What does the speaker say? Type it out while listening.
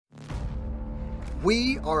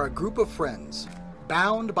We are a group of friends,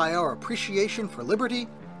 bound by our appreciation for liberty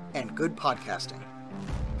and good podcasting.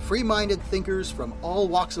 Free-minded thinkers from all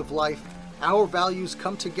walks of life, our values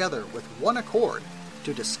come together with one accord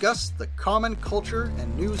to discuss the common culture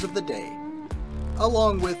and news of the day,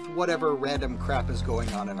 along with whatever random crap is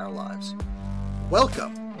going on in our lives.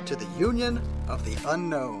 Welcome to the Union of the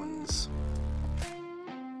Unknowns.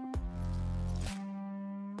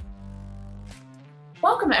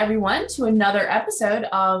 Welcome, everyone, to another episode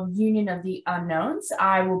of Union of the Unknowns.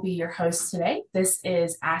 I will be your host today. This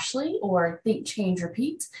is Ashley, or Think, Change,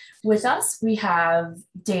 Repeat. With us, we have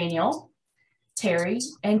Daniel, Terry,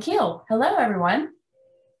 and Keel. Hello, everyone.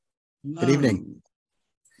 Good evening.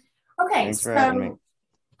 Okay, Thanks for having me.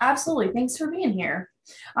 Absolutely. Thanks for being here.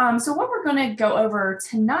 So what we're going to go over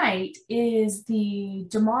tonight is the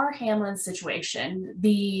Damar Hamlin situation,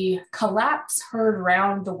 the collapse heard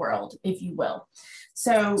around the world, if you will.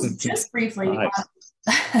 So just briefly,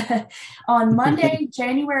 Nice. on Monday,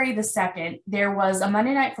 January the 2nd, there was a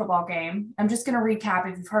Monday Night Football game. I'm just going to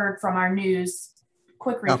recap if you've heard from our news.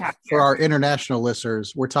 Quick recap. Now, for our international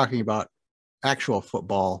listeners, we're talking about actual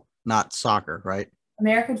football, not soccer, right?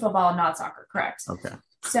 American football, not soccer, correct. Okay.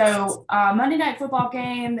 So Monday Night Football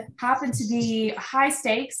game happened to be high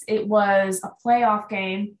stakes. It was a playoff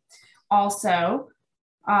game also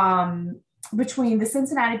between the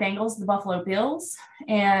Cincinnati Bengals and the Buffalo Bills.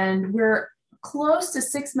 And we're close to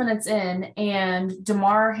 6 minutes in, and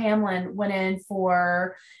Damar Hamlin went in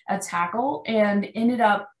for a tackle and ended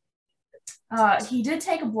up, he did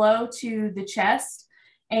take a blow to the chest,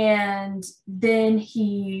 and then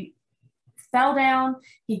he fell down,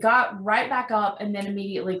 he got right back up, and then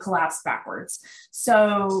immediately collapsed backwards.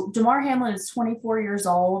 So Damar Hamlin is 24 years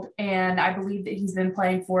old, and I believe that he's been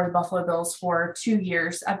playing for the Buffalo Bills for 2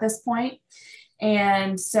 years at this point.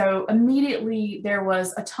 And so immediately there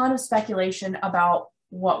was a ton of speculation about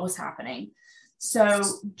what was happening. So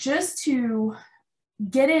just to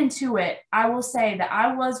get into it, I will say that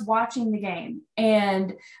I was watching the game,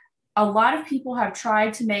 and a lot of people have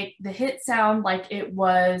tried to make the hit sound like it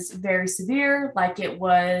was very severe, like it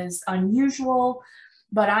was unusual,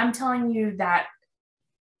 but I'm telling you that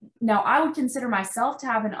now I would consider myself to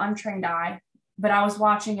have an untrained eye, but I was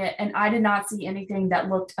watching it and I did not see anything that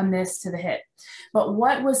looked amiss to the hit. But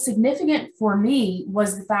what was significant for me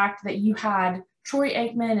was the fact that you had Troy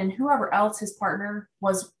Aikman and whoever else his partner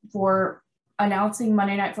was for announcing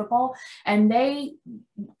Monday Night Football, and they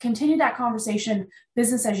continued that conversation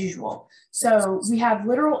business as usual. So we have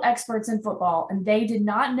literal experts in football, and they did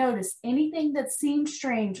not notice anything that seemed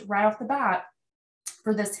strange right off the bat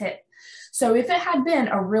for this hit. So if it had been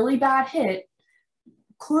a really bad hit,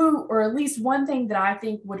 or at least one thing that I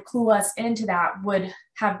think would clue us into that would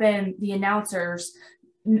have been the announcers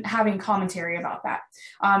having commentary about that.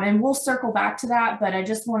 And we'll circle back to that, but I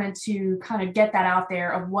just wanted to kind of get that out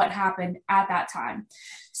there of what happened at that time.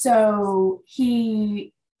 So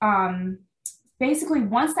he basically,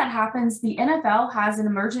 once that happens, the NFL has an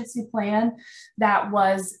emergency plan that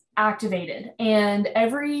was activated, and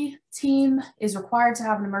every team is required to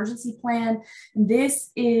have an emergency plan.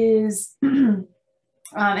 This is, and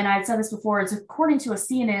I had said this before, it's according to a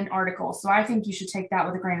CNN article, so I think you should take that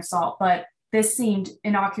with a grain of salt, but this seemed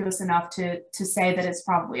innocuous enough to say that it's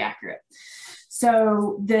probably accurate.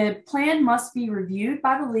 So the plan must be reviewed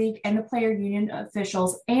by the league and the player union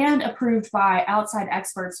officials and approved by outside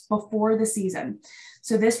experts before the season.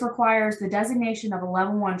 So this requires the designation of a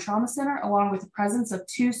level 1 trauma center, along with the presence of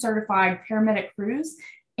 2 certified paramedic crews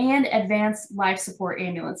and advanced life support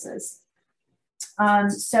ambulances.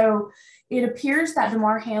 So it appears that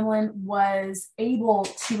Damar Hamlin was able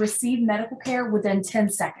to receive medical care within 10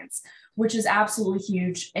 seconds, which is absolutely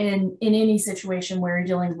huge in any situation where you're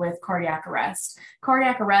dealing with cardiac arrest.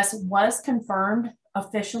 Cardiac arrest was confirmed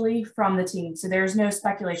officially from the team, so there's no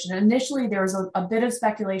speculation. Initially, there was a bit of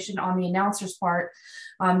speculation on the announcer's part.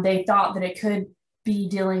 They thought that it could be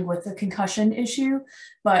dealing with a concussion issue,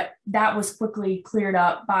 but that was quickly cleared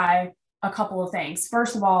up by a couple of things.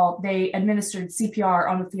 First of all, they administered CPR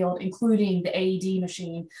on the field, including the AED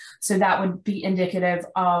machine. So that would be indicative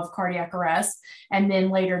of cardiac arrest. And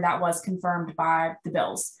then later that was confirmed by the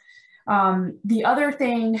Bills. The other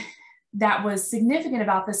thing that was significant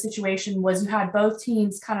about this situation was you had both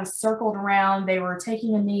teams kind of circled around. They were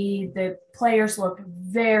taking a knee. The players looked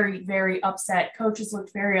very, very upset. Coaches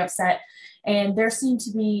looked very upset. And there seemed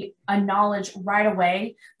to be a knowledge right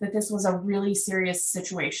away that this was a really serious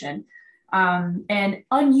situation. And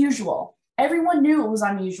unusual. Everyone knew it was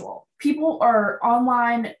unusual. People are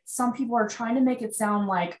online. Some people are trying to make it sound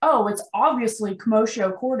like, oh, it's obviously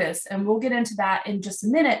commotio cordis. And we'll get into that in just a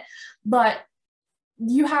minute. But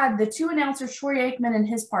you had the two announcers, Troy Aikman and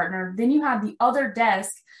his partner. Then you had the other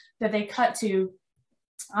desk that they cut to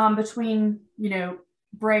between,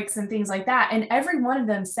 breaks and things like that. And every one of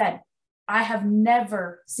them said, I have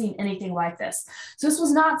never seen anything like this. So this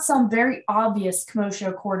was not some very obvious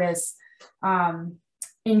commotio cordis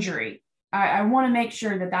injury. I want to make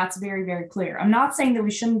sure that that's very, very clear. I'm not saying that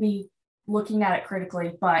we shouldn't be looking at it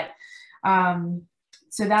critically, but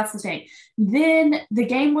so that's the thing. Then the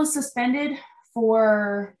game was suspended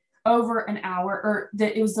for over an hour, or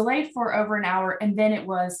it was delayed for over an hour, and then it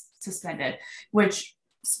was suspended, which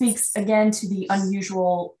speaks again to the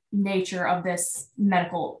unusual nature of this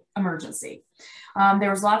medical emergency.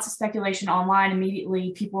 There was lots of speculation online.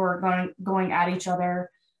 Immediately, people were going at each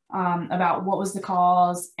other about what was the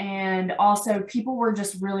cause. And also people were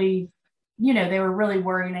just really, they were really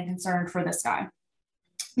worried and concerned for this guy.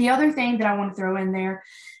 The other thing that I want to throw in there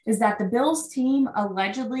is that the Bills team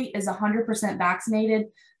allegedly is 100% vaccinated.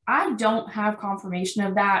 I don't have confirmation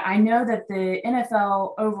of that. I know that the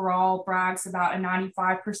NFL overall brags about a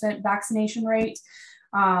 95% vaccination rate.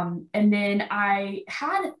 And then I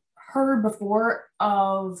had heard before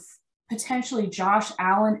of potentially Josh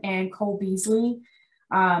Allen and Cole Beasley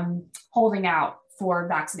holding out for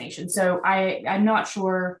vaccination. So I'm not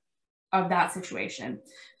sure of that situation,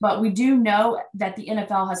 but we do know that the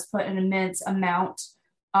NFL has put an immense amount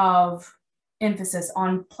of emphasis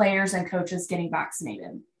on players and coaches getting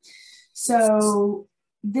vaccinated. So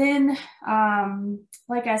then,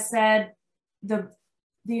 like I said, the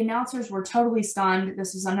announcers were totally stunned.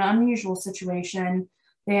 This was an unusual situation.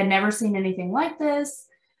 They had never seen anything like this.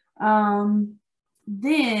 Then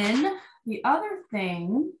the other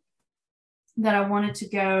thing that I wanted to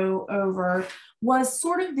go over was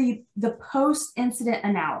sort of the post-incident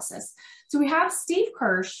analysis. So we have Steve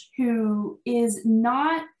Kirsch, who is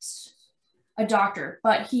not a doctor,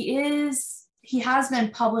 but he has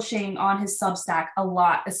been publishing on his Substack a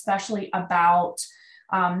lot, especially about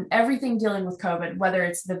everything dealing with COVID, whether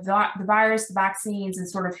it's the virus, the vaccines, and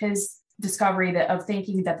sort of his discovery of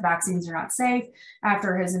thinking that the vaccines are not safe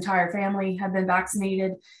after his entire family had been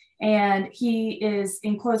vaccinated. And he is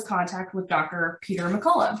in close contact with Dr. Peter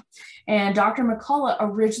McCullough. And Dr. McCullough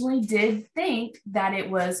originally did think that it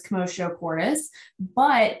was commotio cordis,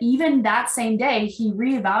 but even that same day, he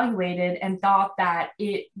reevaluated and thought that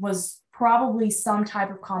it was probably some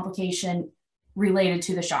type of complication related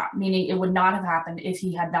to the shot, meaning it would not have happened if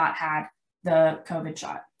he had not had the COVID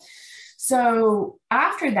shot. So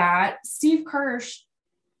after that, Steve Kirsch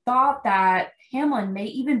thought that Hamlin may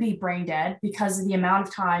even be brain dead because of the amount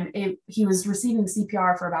of time he was receiving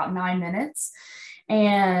CPR for about 9 minutes.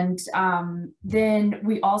 And then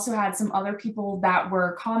we also had some other people that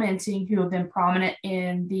were commenting who have been prominent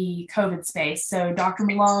in the COVID space. So Dr.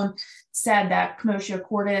 Malone said that commotio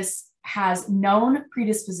cordis has known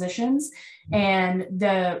predispositions, and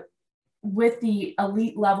with the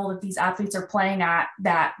elite level that these athletes are playing at,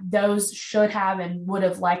 that those should have and would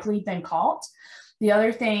have likely been caught. The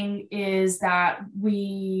other thing is that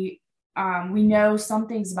we know some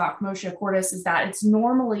things about commotio cordis is that it's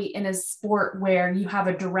normally in a sport where you have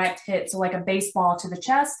a direct hit, so like a baseball to the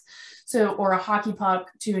chest, or a hockey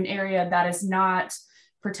puck to an area that is not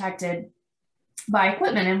protected by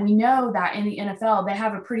equipment. And we know that in the NFL, they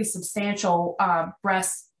have a pretty substantial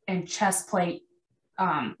breast and chest plate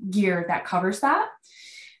gear that covers that.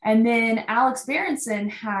 And then Alex Berenson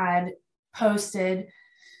had posted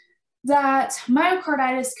that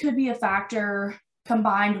myocarditis could be a factor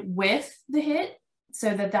combined with the hit,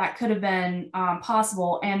 so that could have been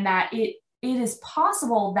possible, and that it is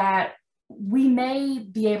possible that we may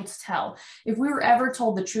be able to tell if we were ever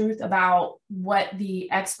told the truth about what the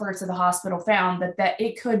experts at the hospital found, that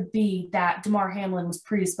it could be that Damar Hamlin was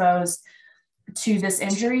predisposed to this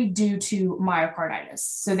injury due to myocarditis.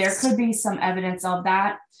 So there could be some evidence of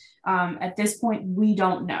that. At this point, we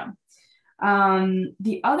don't know.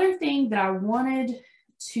 The other thing that I wanted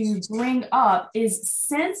to bring up is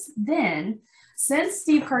since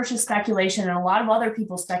Steve Kirsch's speculation and a lot of other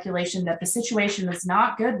people's speculation that the situation is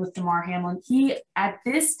not good with Damar Hamlin, he at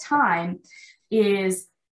this time is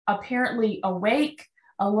apparently awake,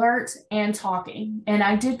 alert, and talking. And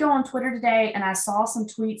I did go on Twitter today and I saw some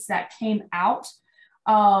tweets that came out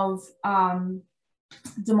of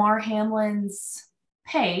Damar Hamlin's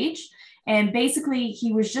page. And basically,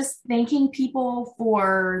 he was just thanking people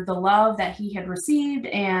for the love that he had received.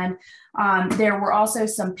 And there were also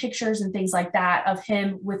some pictures and things like that of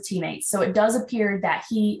him with teammates. So it does appear that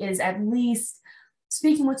he is at least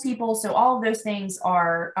speaking with people. So all of those things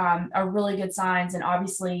are really good signs. And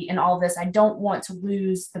obviously in all of this, I don't want to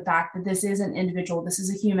lose the fact that this is an individual, this is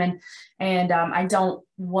a human. And I don't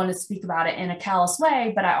want to speak about it in a callous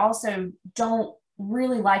way, but I also don't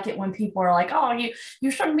really like it when people are like, oh, you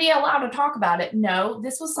shouldn't be allowed to talk about it. No,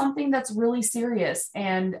 this was something that's really serious.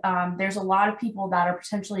 And there's a lot of people that are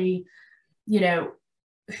potentially,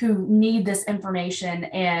 who need this information.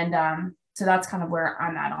 And so that's kind of where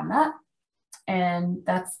I'm at on that. And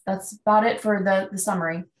that's about it for the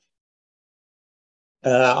summary.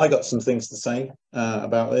 I got some things to say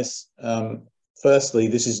about this. Firstly,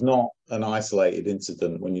 this is not an isolated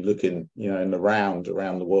incident. When you look in the round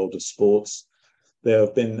around the world of sports, there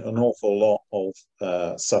have been an awful lot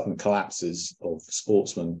of sudden collapses of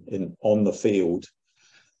sportsmen on the field.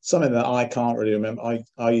 Something that I can't really remember.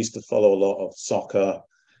 I used to follow a lot of soccer,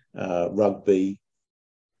 rugby,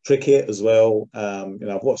 cricket as well.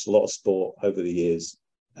 I've watched a lot of sport over the years,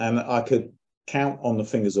 and I could count on the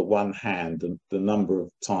fingers of one hand the number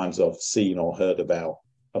of times I've seen or heard about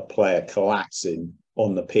a player collapsing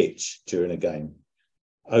on the pitch during a game.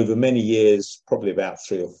 Over many years, probably about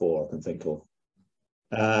 3 or 4 I can think of.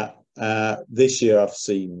 This year I've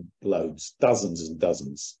seen loads, dozens and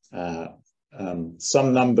dozens.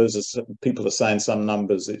 Some numbers, people are saying some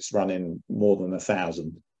numbers, it's running more than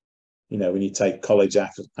 1,000. When you take college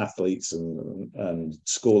athletes and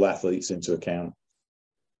school athletes into account.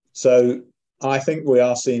 So I think we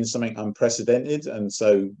are seeing something unprecedented. And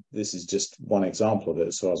so this is just one example of it,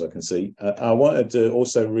 as far as I can see. I wanted to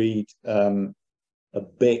also read a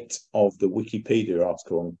bit of the Wikipedia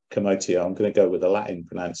article on Commotio. I'm going to go with the Latin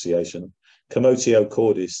pronunciation. Commotio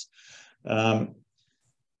cordis.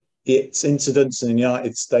 Its incidence in the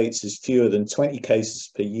United States is fewer than 20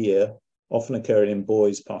 cases per year, often occurring in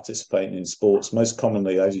boys participating in sports, most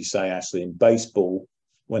commonly, as you say, Ashley, in baseball,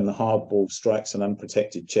 when the hard ball strikes an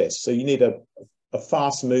unprotected chest. So you need a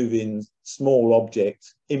fast-moving, small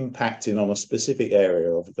object impacting on a specific area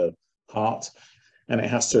of the heart, and it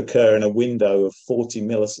has to occur in a window of 40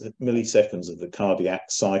 milliseconds of the cardiac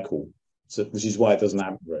cycle, which is why it doesn't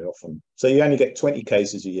happen very often. So you only get 20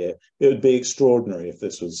 cases a year. It would be extraordinary if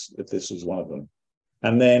this was one of them.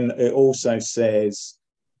 And then it also says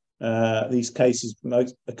these cases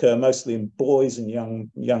occur mostly in boys and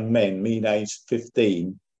young men, mean age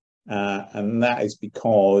 15, and that is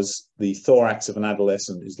because the thorax of an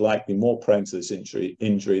adolescent is likely more prone to this injury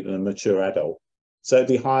than a mature adult. So it'd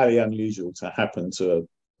be highly unusual to happen to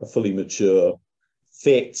a fully mature,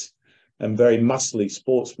 fit, and very muscly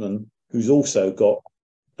sportsman who's also got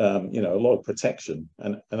a lot of protection.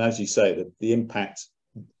 And as you say, the impact.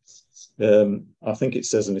 I think it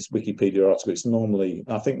says in this Wikipedia article, it's normally,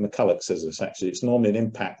 I think McCulloch says this actually, it's normally an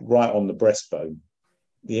impact right on the breastbone.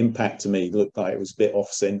 The impact to me looked like it was a bit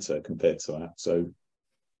off center compared to that. So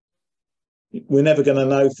we're never going to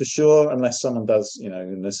know for sure unless someone does,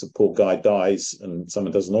 unless the poor guy dies and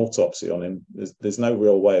someone does an autopsy on him. There's no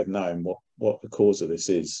real way of knowing what the cause of this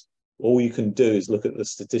is. All you can do is look at the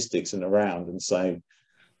statistics in the round and say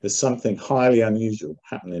there's something highly unusual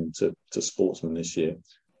happening to sportsmen this year.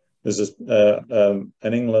 There's an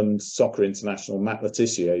England soccer international, Matt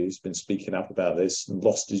Letizia, who's been speaking up about this and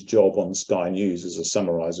lost his job on Sky News as a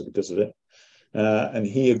summariser because of it. And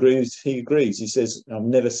he agrees. He says, I've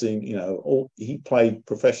never seen, he played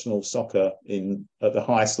professional soccer at the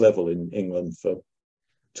highest level in England for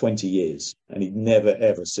 20 years, and he'd never,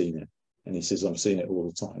 ever seen it. And he says, I'm seeing it all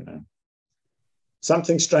the time now.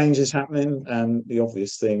 Something strange is happening, and the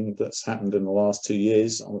obvious thing that's happened in the last 2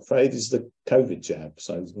 years, I'm afraid, is the COVID jab.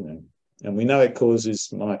 So, and we know it causes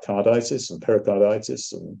myocarditis and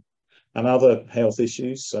pericarditis and other health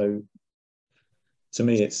issues. So, to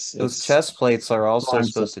me, those chest plates are also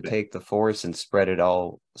supposed to take the force and spread it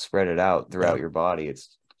out throughout your body.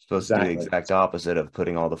 It's supposed to do the exact opposite of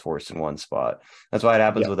putting all the force in one spot. That's why it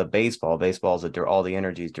happens with a baseball. Baseball's all the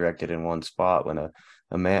energy is directed in one spot. When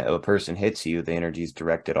a person hits you, the energy is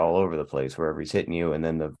directed all over the place wherever he's hitting you, and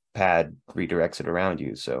then the pad redirects it around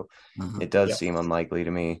you. So it does seem unlikely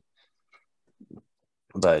to me.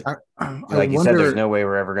 But like you said, there's no way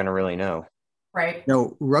we're ever going to really know. Right.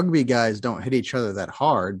 No, rugby guys don't hit each other that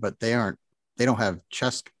hard, but they don't have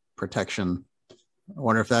chest protection. I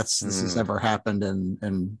wonder if this has ever happened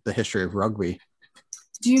in the history of rugby.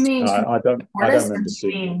 Do you mean I don't remember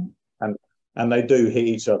seeing and they do hit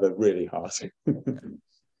each other really hard.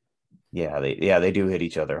 They do hit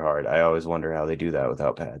each other hard. I always wonder how they do that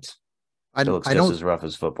without pads. It looks just as rough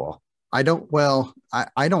as football. I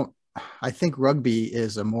think rugby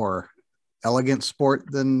is a more elegant sport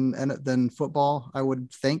than football, I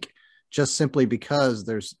would think, just simply because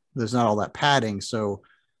there's not all that padding. So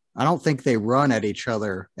I don't think they run at each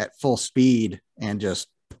other at full speed and just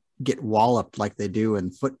get walloped like they do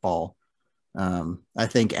in football. I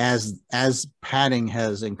think as padding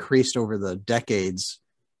has increased over the decades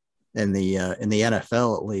in the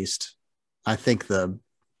NFL at least, I think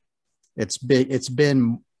it's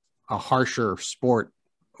been a harsher sport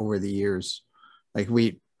over the years. Like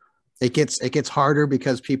it gets harder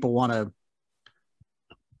because people want to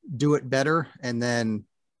do it better, and then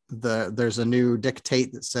there's a new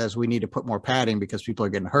dictate that says we need to put more padding because people are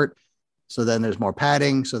getting hurt. So then there's more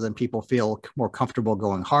padding. So then people feel more comfortable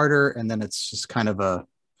going harder. And then it's just kind of a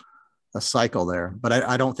cycle there. But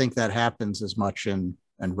I don't think that happens as much in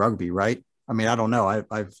rugby, right? I mean, I don't know.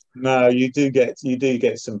 I've No, you do get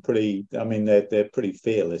some pretty. I mean, they're pretty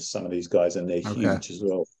fearless. Some of these guys, and they're huge as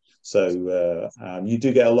well. So you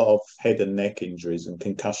do get a lot of head and neck injuries and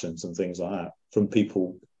concussions and things like that from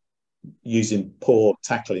people using poor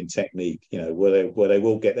tackling technique. You know, where they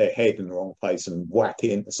will get their head in the wrong place and whack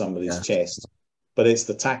it into somebody's chest. But it's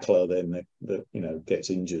the tackler then that you know gets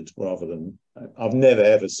injured rather than. I've never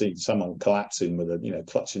ever seen someone collapsing with a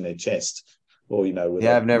clutching their chest. Or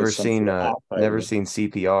I've never seen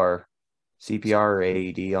CPR or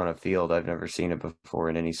AED on a field. I've never seen it before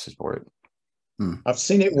in any sport. I've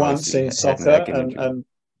seen it once in soccer, and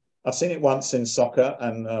I've seen it once in soccer,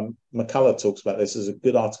 and McCullough talks about this. There's a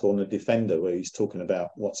good article on the Defender where he's talking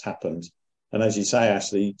about what's happened. And as you say,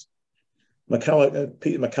 Ashley, Peter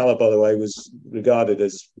McCullough, by the way, was regarded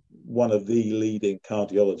as one of the leading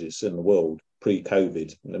cardiologists in the world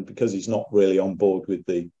pre-COVID, and because he's not really on board with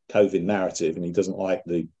the COVID narrative and he doesn't like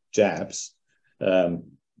the jabs,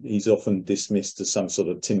 he's often dismissed as some sort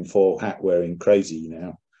of tinfoil hat wearing crazy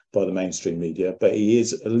now by the mainstream media. But he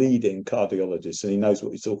is a leading cardiologist and he knows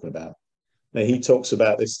what he's talking about. Now he talks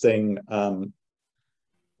about this thing.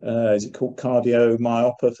 Is it called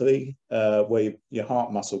cardiomyopathy, where your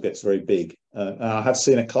heart muscle gets very big? I have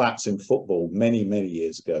seen a collapse in football many, many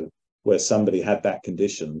years ago where somebody had that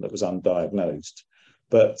condition that was undiagnosed.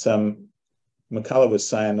 But McCullough was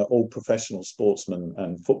saying that all professional sportsmen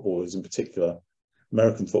and footballers in particular,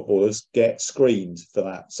 American footballers, get screened for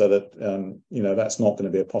that so that, that's not going to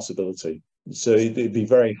be a possibility. So it'd be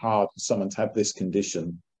very hard for someone to have this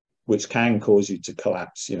condition, which can cause you to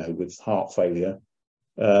collapse, with heart failure.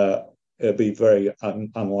 It'd be very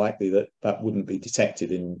unlikely that wouldn't be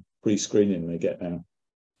detected in pre-screening they get now.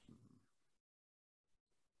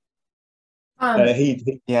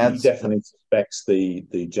 He definitely suspects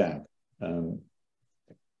the jab.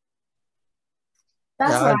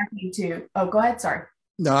 That's what I think too. Oh, go ahead. Sorry.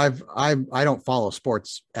 No, I don't follow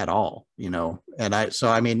sports at all, and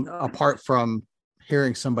I mean, apart from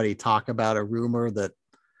hearing somebody talk about a rumor that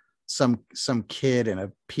some kid in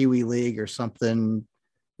a peewee league or something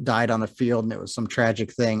died on the field and it was some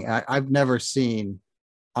tragic thing. I've never seen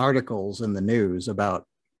articles in the news about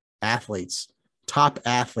top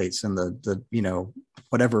athletes in the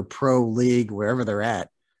whatever pro league, wherever they're at,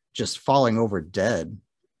 just falling over dead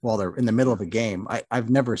while they're in the middle of a game. I've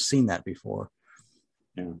never seen that before.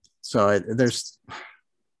 Yeah. So there's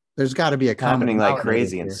got to be a happening like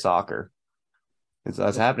crazy in soccer. It's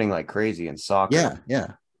happening like crazy in soccer. Yeah.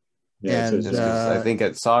 And I think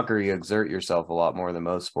at soccer you exert yourself a lot more than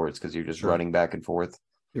most sports because you're just running back and forth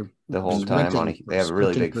the whole time. They have a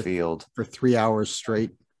really big field for 3 hours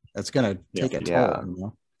straight. That's going to take a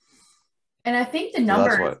toll. And I think the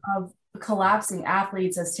number of collapsing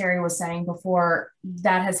athletes, as Terry was saying before,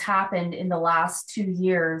 that has happened in the last 2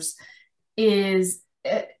 years is,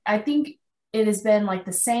 I think it has been like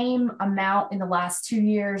the same amount in the last 2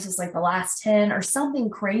 years as like the last 10 or something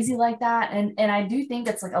crazy like that. And I do think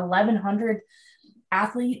it's like 1,100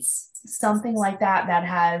 athletes, something like that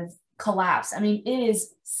have collapsed. I mean, it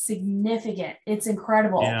is significant. It's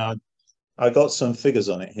incredible. Yeah. I got some figures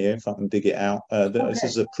on it here, if I can dig it out. This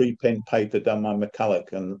is a preprint paper done by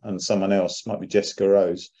McCulloch and someone else, might be Jessica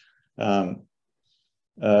Rose. Let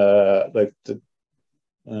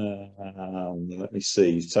me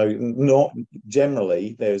see. So not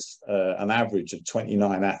generally, there's an average of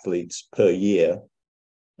 29 athletes per year.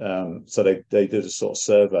 So they did a sort of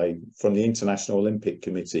survey from the International Olympic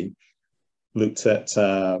Committee, looked at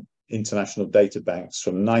international data banks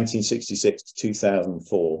from 1966 to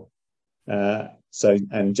 2004.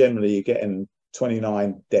 And generally you're getting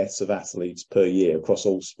 29 deaths of athletes per year across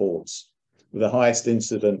all sports, with the highest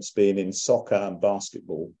incidence being in soccer and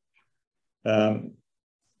basketball.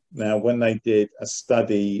 Now, when they did a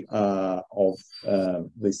study of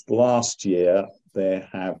this last year, there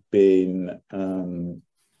have been,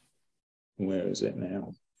 where is it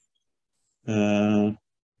now?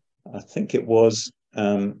 I think it was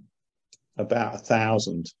about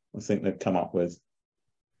 1,000, I think they've come up with.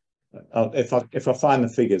 if I find the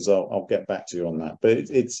figures, I'll get back to you on that. But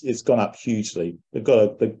it's gone up hugely. They've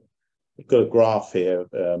got a graph here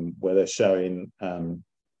where they're showing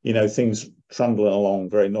things trundling along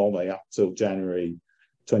very normally up till January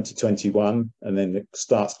 2021, and then it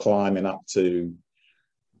starts climbing up to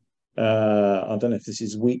I don't know if this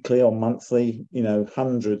is weekly or monthly,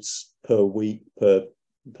 hundreds per week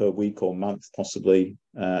or month possibly,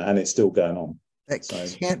 and it's still going on.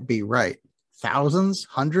 That can't be right. Thousands,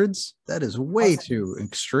 hundreds? That is way too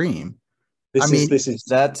extreme.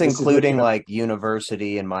 That's including like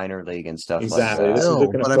university and minor league and stuff exactly. like that. This is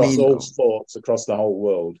looking across all sports across the whole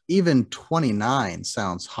world. Even 29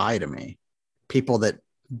 sounds high to me. People that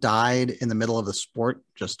died in the middle of the sport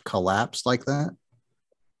just collapsed like that.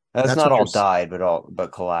 That's not all died,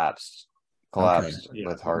 but collapsed. Collapsed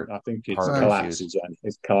with heart. I think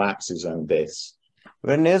it's collapses on this.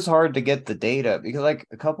 But it is hard to get the data because, like,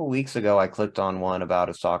 a couple weeks ago, I clicked on one about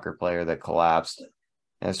a soccer player that collapsed,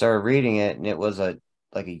 and I started reading it, and it was a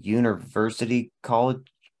university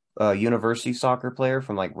soccer player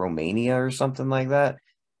from like Romania or something like that.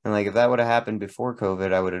 And like, if that would have happened before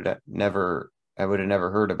COVID, I would have never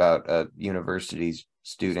heard about a university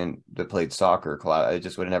student that played soccer. I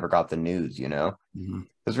just would have never got the news. Mm-hmm.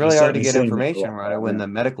 It's really hard to get information right when the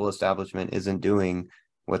medical establishment isn't doing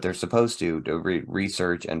what they're supposed to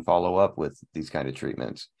research and follow up with these kind of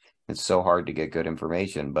treatments. It's so hard to get good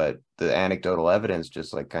information, but the anecdotal evidence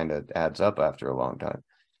just like kind of adds up after a long time.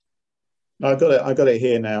 I got it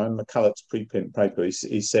here now in McCulloch's preprint paper.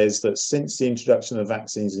 He says that since the introduction of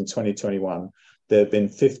vaccines in 2021, there have been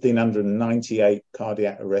 1,598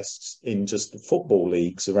 cardiac arrests in just the football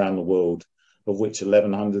leagues around the world, of which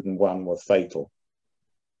 1,101 were fatal.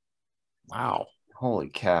 Wow. Holy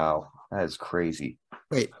cow. That is crazy.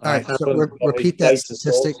 Wait, all right. So repeat that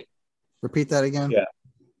statistic. Repeat that again. Yeah.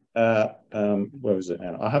 Where is it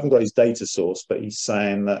now? I haven't got his data source, but he's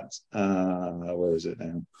saying that where is it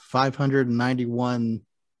now? 591.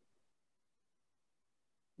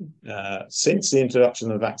 Since the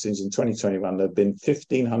introduction of vaccines in 2021, there have been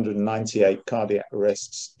 1,598 cardiac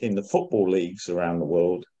arrests in the football leagues around the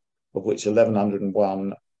world, of which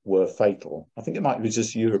 1,101 were fatal. I think it might be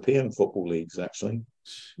just European football leagues, actually.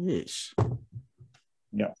 Jeez.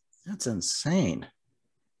 Yeah. That's insane.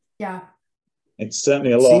 Yeah. It's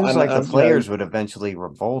certainly a lot. Seems like the players would eventually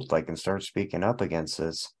revolt, and start speaking up against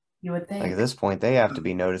this. You would think. Like, at this point, they have to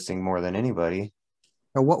be noticing more than anybody.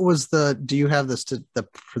 Now, what was do you have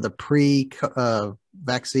the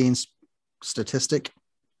pre-vaccine statistic?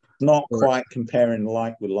 Not quite comparing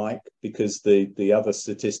like with like, because the other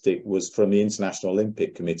statistic was from the International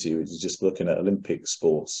Olympic Committee, which is just looking at Olympic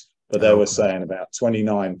sports. But they were saying about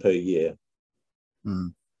 29 per year. Hmm.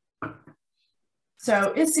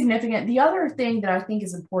 So it's significant. The other thing that I think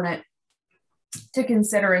is important to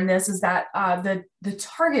consider in this is that the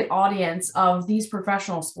target audience of these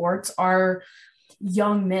professional sports are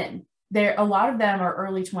young men. A lot of them are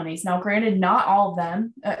early 20s. Now, granted, not all of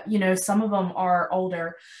them, some of them are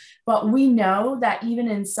older, but we know that even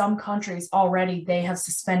in some countries already, they have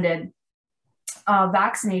suspended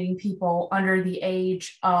vaccinating people under the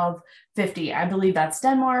age of 50. I believe that's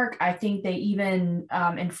Denmark. I think they even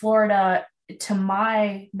in Florida, to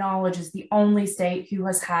my knowledge, is the only state who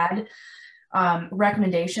has had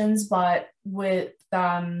recommendations, but with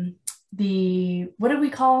what do we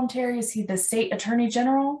call him, Terry? Is he the state attorney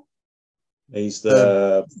general? He's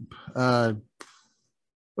the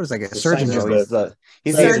what is that guy? Surgeon General.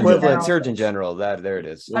 He's the equivalent Surgeon General. There it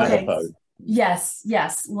is. Okay. Yes,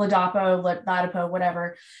 Ladapo,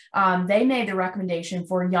 whatever. They made the recommendation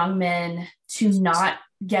for young men to not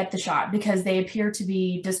get the shot because they appear to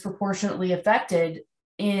be disproportionately affected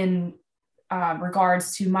in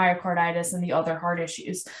regards to myocarditis and the other heart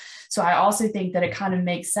issues. So I also think that it kind of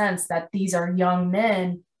makes sense that these are young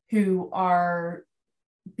men who are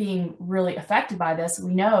being really affected by this.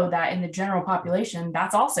 We know that in the general population,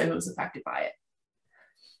 that's also who's affected by it.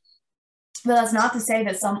 But that's not to say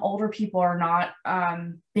that some older people are not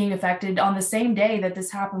being affected. On the same day that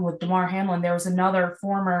this happened with Damar Hamlin, there was another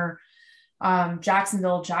former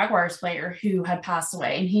Jacksonville Jaguars player who had passed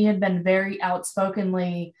away, and he had been very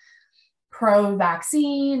outspokenly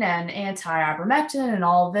pro-vaccine and anti-ivermectin and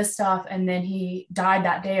all of this stuff. And then he died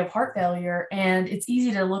that day of heart failure. And it's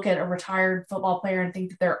easy to look at a retired football player and think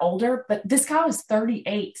that they're older, but this guy was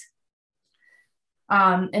 38.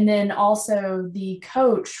 And then also the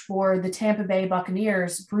coach for the Tampa Bay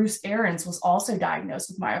Buccaneers, Bruce Arians, was also diagnosed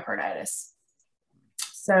with myocarditis.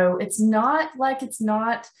 So it's not like it's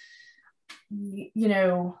not, in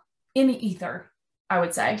the ether, I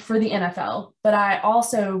would say, for the NFL. But I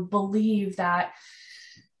also believe that,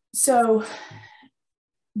 so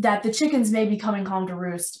that the chickens may be coming home to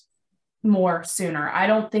roost more sooner. I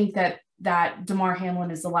don't think that Damar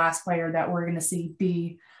Hamlin is the last player that we're going to see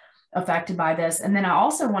be affected by this. And then I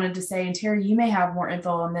also wanted to say, and Terry, you may have more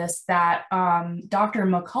info on this, that Dr.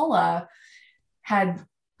 McCullough had,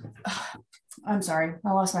 I'm sorry,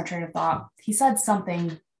 I lost my train of thought. He said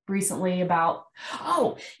something recently about,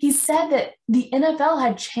 he said that the NFL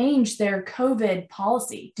had changed their COVID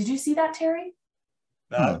policy. Did you see that, Terry?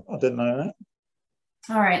 No, I didn't know that.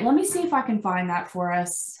 All right, let me see if I can find that for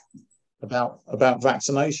us. About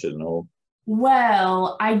vaccination, or?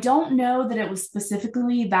 Well, I don't know that it was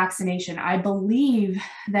specifically vaccination. I believe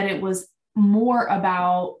that it was more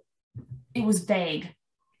about, it was vague,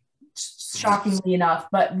 shockingly enough,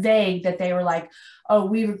 but vague, that they were like, oh,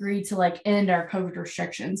 we've agreed to like end our COVID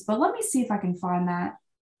restrictions. But let me see if I can find that.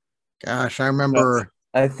 Gosh, I remember.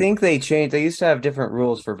 I think they changed. They used to have different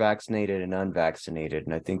rules for vaccinated and unvaccinated,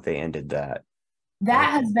 and I think they ended that.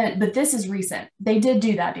 That has been, but this is recent. They did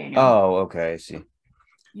do that, Daniel. Oh, okay, I see.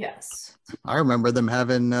 Yes. I remember them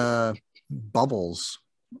having bubbles.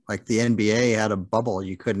 Like the NBA had a bubble.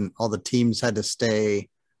 All the teams had to stay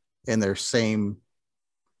in their same.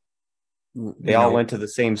 They all went to the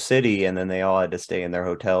same city, and then they all had to stay in their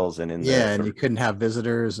hotels and in and you couldn't have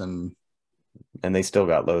visitors, and they still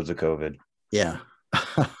got loads of COVID. Yeah.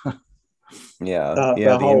 Yeah. The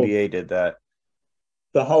NBA did that.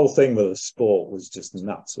 The whole thing with the sport was just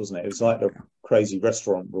nuts, wasn't it? It was like the crazy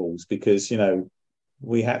restaurant rules, because,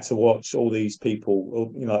 we had to watch all these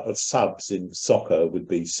people, subs in soccer would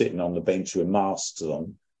be sitting on the bench with masks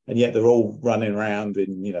on, and yet they're all running around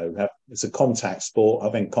in, it's a contact sport,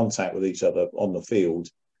 having contact with each other on the field.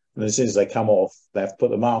 And as soon as they come off, they have to put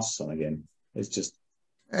the masks on again. It's just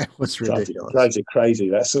what's ridiculous. Crazy,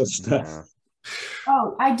 that sort of stuff. Yeah.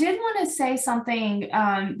 Oh, I did want to say something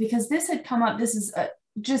because this had come up. This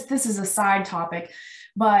is a side topic,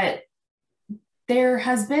 but there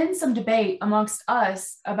has been some debate amongst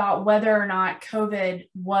us about whether or not COVID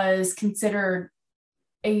was considered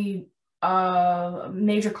a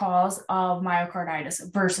major cause of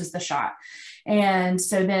myocarditis versus the shot. And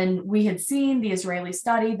so then we had seen the Israeli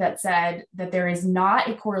study that said that there is not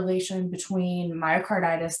a correlation between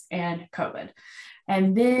myocarditis and COVID.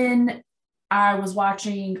 And then I was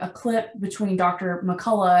watching a clip between Dr.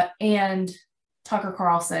 McCullough and Tucker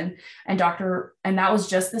Carlson and that was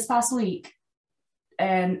just this past week.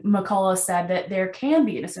 And McCullough said that there can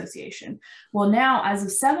be an association. Well, now, as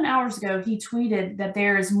of 7 hours ago, he tweeted that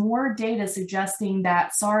there is more data suggesting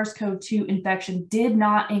that SARS-CoV-2 infection did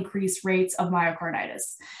not increase rates of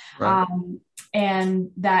myocarditis. Right. And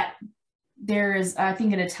that there is, I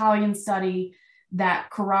think, an Italian study that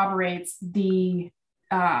corroborates the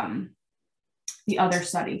other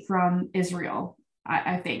study from Israel.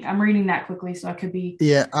 I think I'm reading that quickly, so I could be.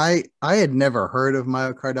 Yeah, I had never heard of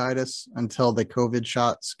myocarditis until the COVID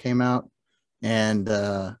shots came out, and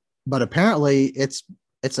but apparently it's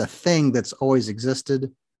a thing that's always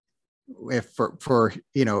existed. If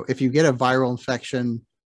if you get a viral infection,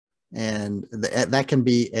 and that can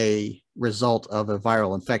be a result of a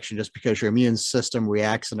viral infection, just because your immune system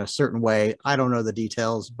reacts in a certain way. I don't know the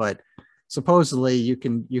details, but supposedly you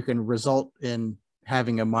can result in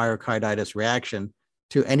having a myocarditis reaction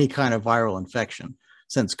to any kind of viral infection.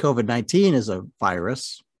 Since COVID-19 is a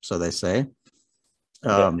virus, so they say,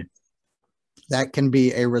 that can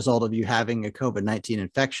be a result of you having a COVID-19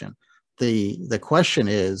 infection. The question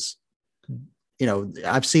is,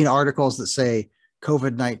 I've seen articles that say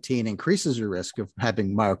COVID-19 increases your risk of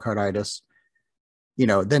having myocarditis,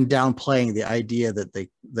 then downplaying the idea that the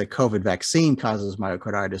COVID vaccine causes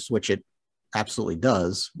myocarditis, which it absolutely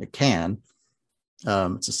does. It can.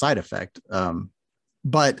 It's a side effect.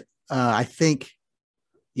 But I think,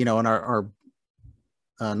 in our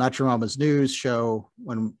Not Your Mama's News show,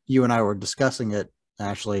 when you and I were discussing it,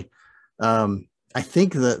 Ashley, I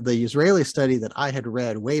think the Israeli study that I had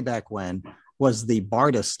read way back when was the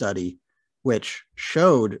BARDA study, which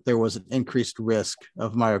showed there was an increased risk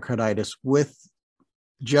of myocarditis with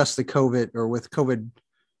just the COVID or with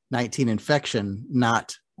COVID-19 infection,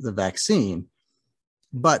 not the vaccine.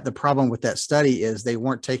 But the problem with that study is they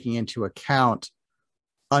weren't taking into account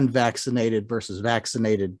unvaccinated versus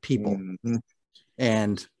vaccinated people. Mm-hmm.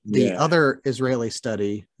 And the other Israeli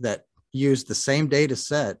study that used the same data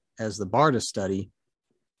set as the BARDA study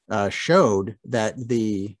showed that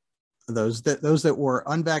those that were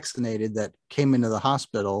unvaccinated that came into the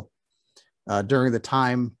hospital during the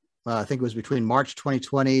time, I think it was between March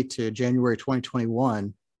 2020 to January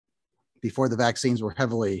 2021, before the vaccines were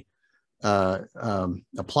heavily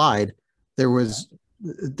applied, there was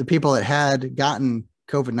the people that had gotten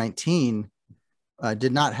COVID-19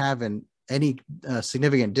 did not have any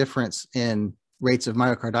significant difference in rates of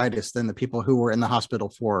myocarditis than the people who were in the hospital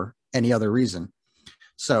for any other reason.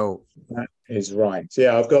 So that is right.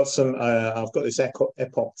 Yeah, I've got this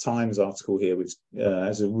Epoch Times article here, which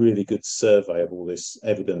has a really good survey of all this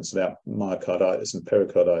evidence about myocarditis and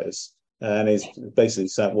pericarditis, and is basically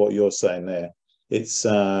what you're saying there. It's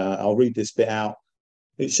I'll read this bit out.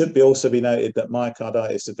 It should also be noted that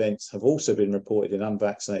myocarditis events have also been reported in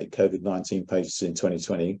unvaccinated COVID-19 patients in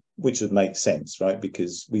 2020, which would make sense, right?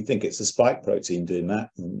 Because we think it's the spike protein doing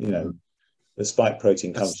that. And, you know, the spike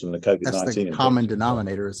protein comes from the COVID-19. That's the common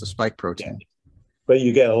denominator is the spike protein. Yeah. But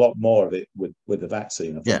you get a lot more of it with the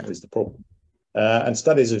vaccine, I think, is the problem. And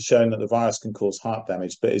studies have shown that the virus can cause heart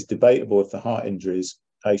damage, but it's debatable if the heart injuries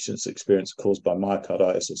patients experience caused by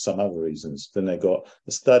myocarditis or some other reasons. Then they got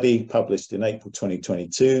a study published in April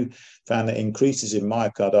 2022 found that increases in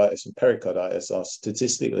myocarditis and pericarditis are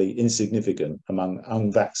statistically insignificant among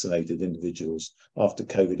unvaccinated individuals after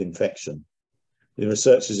COVID infection. The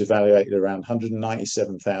researchers evaluated around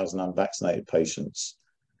 197,000 unvaccinated patients,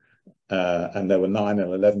 and there were 9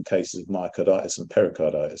 and 11 cases of myocarditis and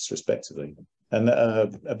pericarditis, respectively. And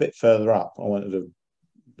a bit further up, I wanted to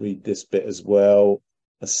read this bit as well.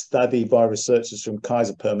 A study by researchers from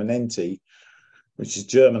Kaiser Permanente, which is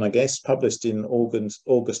German, I guess, published in August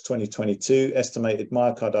 2022, estimated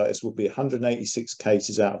myocarditis would be 186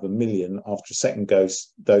 cases out of 1 million after a second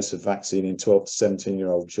dose of vaccine in 12 to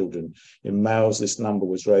 17-year-old children. In males, this number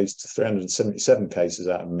was raised to 377 cases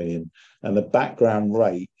out of 1 million. And the background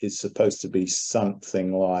rate is supposed to be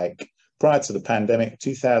something like, prior to the pandemic,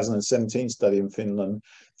 2017 study in Finland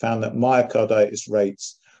found that myocarditis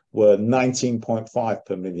rates were 19.5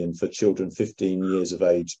 per million for children 15 years of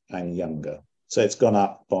age and younger. So it's gone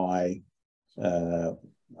up by more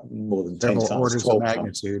than 10 times, orders of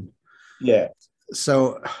magnitude. Yeah.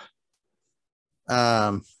 So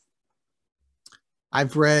I've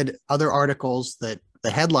read other articles that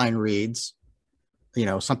the headline reads, you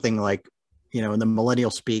know, something like, you know, in the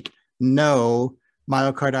millennial speak, no,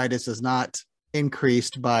 myocarditis is not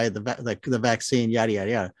increased by the vaccine, yada,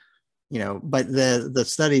 yada, yada. You know, but the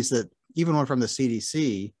studies that even one from the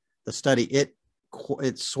CDC, the study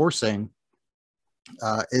it's sourcing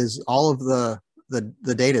is all of the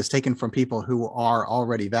data is taken from people who are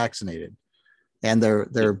already vaccinated, and there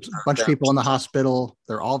are a bunch of people in the hospital.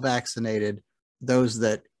 They're all vaccinated. Those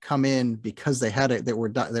that come in because they had it that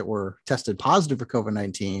were tested positive for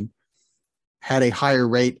COVID-19 had a higher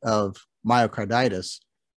rate of myocarditis,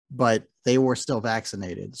 but they were still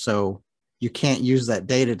vaccinated. So you can't use that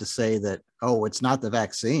data to say that, oh, it's not the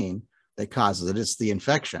vaccine that causes it, it's the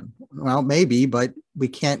infection. Well, maybe, but we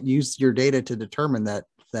can't use your data to determine that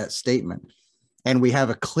statement. And we have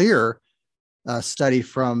a clear study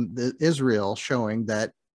from Israel showing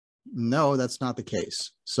that, no, that's not the case.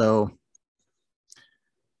 So,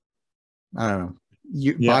 I don't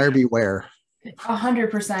know. Buyer beware.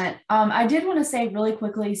 100%. I did want to say really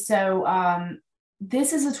quickly, so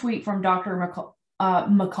this is a tweet from Dr.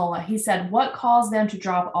 McCullough. He said, what caused them to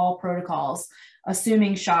drop all protocols,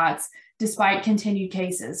 assuming shots, despite continued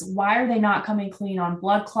cases? Why are they not coming clean on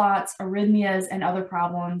blood clots, arrhythmias, and other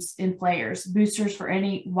problems in players? Boosters for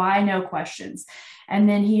any, why no questions? And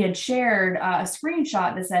then he had shared a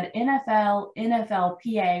screenshot that said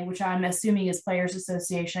NFLPA, which I'm assuming is Players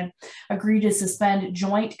Association, agreed to suspend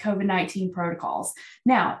joint COVID-19 protocols.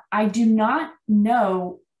 Now, I do not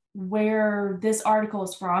know where this article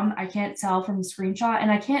is from. I can't tell from the screenshot,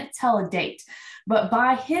 and I can't tell a date, but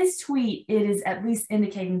by his tweet, it is at least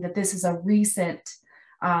indicating that this is a recent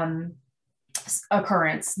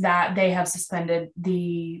occurrence that they have suspended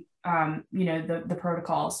the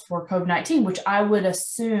protocols for COVID-19, which I would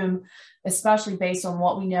assume, especially based on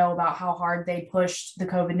what we know about how hard they pushed the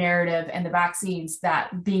COVID narrative and the vaccines,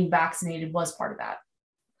 that being vaccinated was part of that.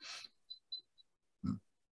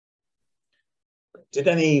 Did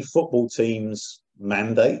any football teams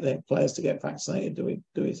mandate their players to get vaccinated? Do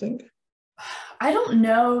we think? I don't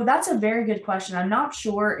know. That's a very good question. I'm not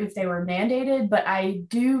sure if they were mandated, but I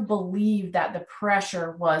do believe that the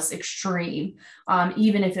pressure was extreme,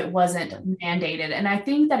 even if it wasn't mandated. And I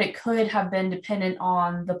think that it could have been dependent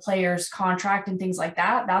on the player's contract and things like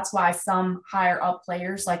that. That's why some higher up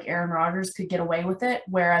players like Aaron Rodgers could get away with it,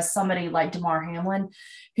 whereas somebody like Damar Hamlin,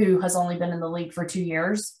 who has only been in the league for 2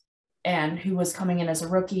 years and who was coming in as a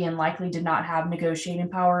rookie and likely did not have negotiating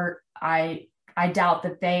power, I doubt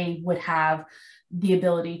that they would have the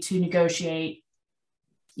ability to negotiate,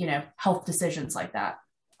 health decisions like that.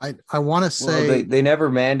 I want to say they never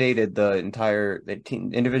mandated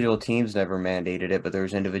individual teams never mandated it, but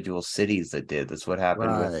there's individual cities that did. That's what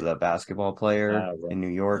happened with the basketball player in New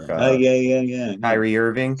York. Kyrie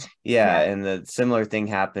Irving. Yeah, and the similar thing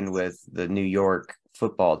happened with the New York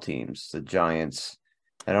football teams, the Giants.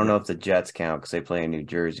 I don't know if the Jets count because they play in New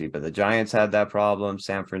Jersey, but the Giants had that problem.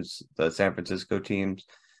 The San Francisco teams,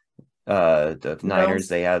 the Niners,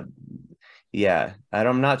 they had. Yeah,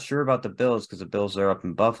 I'm not sure about the Bills because the Bills are up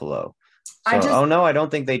in Buffalo. So, no, I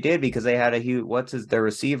don't think they did because they had a huge. Their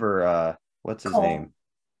receiver? What's his name?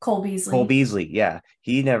 Cole Beasley. Cole Beasley. Yeah,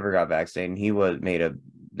 he never got vaccinated.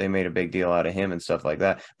 They made a big deal out of him and stuff like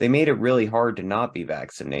that. They made it really hard to not be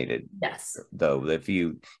vaccinated. Yes. Though,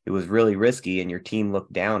 it was really risky and your team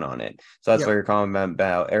looked down on it. So that's why you're calling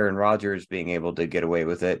about Aaron Rodgers being able to get away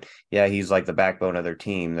with it. Yeah, he's like the backbone of their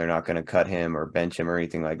team. They're not going to cut him or bench him or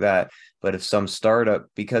anything like that. But if some startup,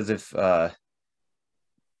 because they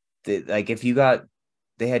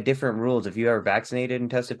had different rules. If you are vaccinated and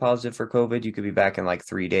tested positive for COVID, you could be back in like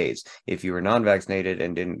 3 days. If you were non-vaccinated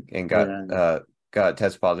and got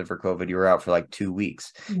tested positive for COVID, you were out for like 2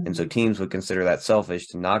 weeks. Mm-hmm. And so teams would consider that selfish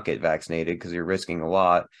to not get vaccinated because you're risking a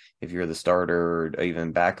lot if you're the starter or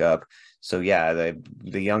even backup. So yeah,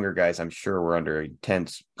 the younger guys, I'm sure, were under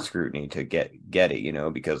intense scrutiny to get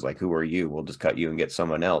it, because like, who are you? We'll just cut you and get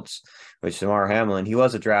someone else. Which Damar Hamlin, he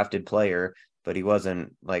was a drafted player, but he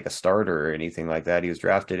wasn't like a starter or anything like that. He was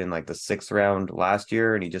drafted in like the 6th round last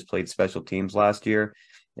year, and he just played special teams last year.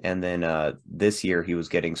 And then this year he was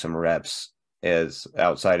getting some reps as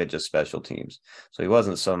outside of just special teams. So he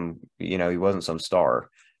wasn't some star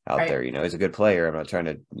out there. He's a good player. I'm not trying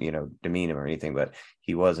to, demean him or anything, but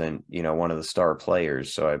he wasn't, one of the star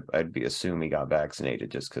players. So I'd assume he got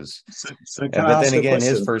vaccinated just because. But then again,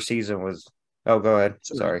 his first season was. Oh, go ahead.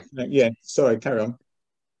 Sorry. Yeah. Sorry. Carry on.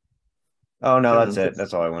 Oh no, that's it.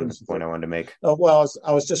 That's all I wanted to make. Oh well,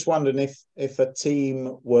 I was just wondering if a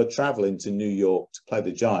team were traveling to New York to play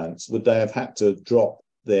the Giants, would they have had to drop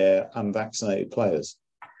their unvaccinated players?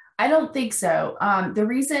 I don't think so. The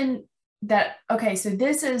reason so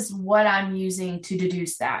this is what I'm using to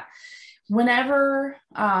deduce that. Whenever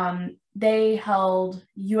they held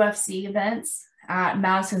UFC events at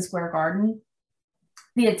Madison Square Garden,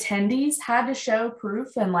 the attendees had to show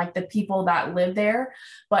proof and like the people that live there.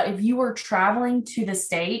 But if you were traveling to the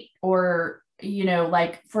state or,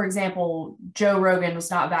 like, for example, Joe Rogan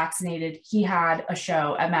was not vaccinated. He had a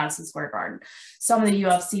show at Madison Square Garden. Some of the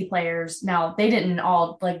UFC players, now they didn't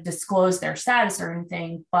all like disclose their status or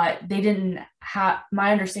anything, but they didn't have,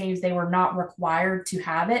 my understanding is they were not required to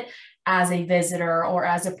have it as a visitor or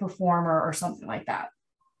as a performer or something like that.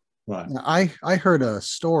 Right. I heard a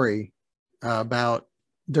story about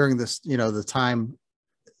during this, the time,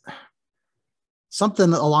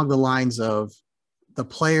 something along the lines of the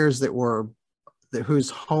players whose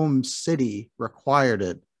home city required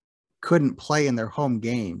it couldn't play in their home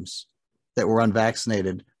games that were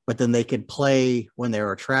unvaccinated, but then they could play when they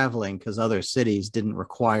were traveling because other cities didn't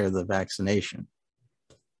require the vaccination.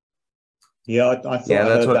 Yeah, I thought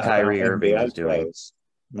that's what Kyrie Irving was doing.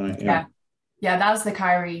 Right, yeah, that was the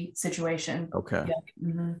Kyrie situation. Okay. Yeah.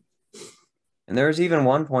 Mm-hmm. And there was even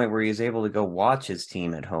one point where he was able to go watch his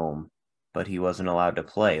team at home, but he wasn't allowed to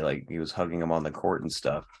play. Like, he was hugging them on the court and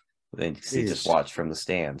stuff. Then he just watched from the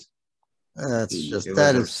stands. That's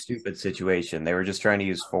a stupid situation. They were just trying to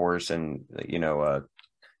use force and,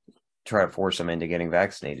 try to force them into getting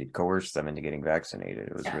vaccinated, coerce them into getting vaccinated.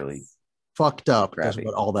 It was really fucked up. Crappy. Is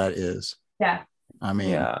what all that is. Yeah. I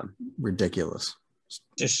mean, ridiculous.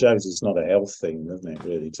 Just shows it's not a health thing, doesn't it,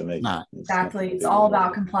 really, to me? Nah. Exactly. It's all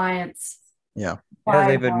about compliance. Yeah. Yeah,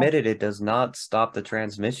 they've admitted it does not stop the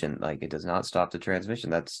transmission. Like, it does not stop the transmission.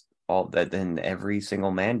 That's all that. Then every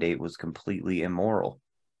single mandate was completely immoral.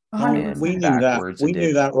 We knew that. We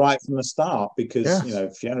knew that right from the start because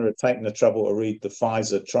Fiona had taken the trouble to read the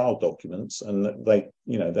Pfizer trial documents, and they,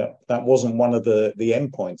 that wasn't one of the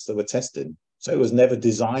endpoints that were tested. So it was never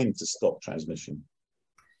designed to stop transmission.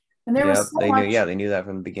 And there was they knew that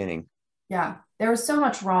from the beginning. Yeah, there was so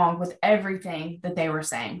much wrong with everything that they were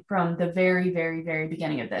saying from the very, very, very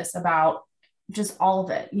beginning of this about just all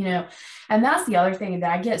of it, and that's the other thing that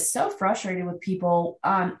I get so frustrated with people,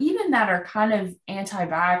 even that are kind of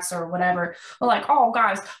anti-vax or whatever. But like, oh,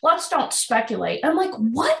 guys, let's don't speculate. I'm like,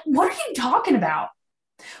 what are you talking about?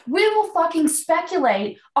 We will fucking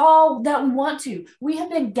speculate all that we want to. We have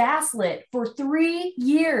been gaslit for 3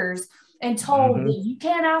 years and told that you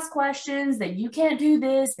can't ask questions, that you can't do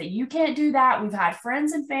this, that you can't do that. We've had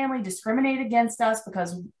friends and family discriminate against us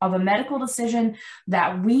because of a medical decision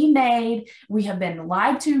that we made. We have been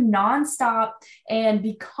lied to nonstop. And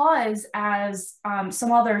because, as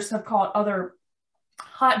some others have called other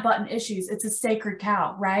hot button issues, it's a sacred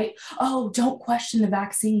cow, right? Oh, don't question the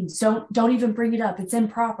vaccines. Don't even bring it up. It's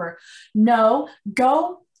improper. No,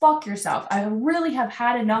 go fuck yourself. I really have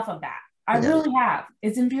had enough of that. I really have.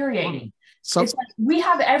 It's infuriating. It's like we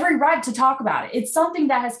have every right to talk about it. It's something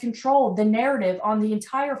that has controlled the narrative on the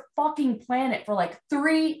entire fucking planet for like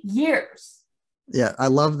 3 years. Yeah, I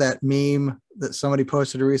love that meme that somebody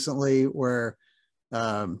posted recently where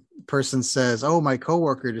person says, "Oh, my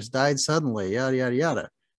coworker just died suddenly," yada yada yada,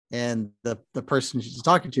 and the person she's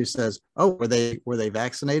talking to says, "Oh, were they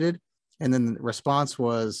vaccinated?" And then the response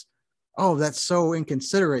was, "Oh, that's so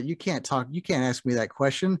inconsiderate. You can't ask me that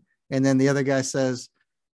question." And then the other guy says,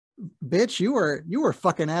 "Bitch, you were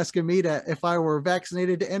fucking asking me if I were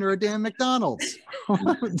vaccinated to enter a damn McDonald's."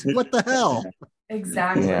 What the hell?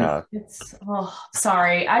 Exactly. Yeah. It's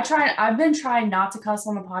sorry. I've been trying not to cuss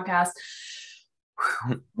on the podcast.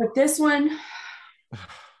 But this one,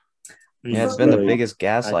 it's been the biggest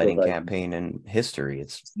gaslighting campaign in history.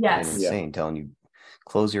 It's been insane, telling you,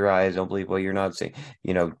 close your eyes, don't believe what you're not saying.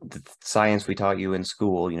 The science we taught you in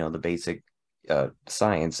school, the basic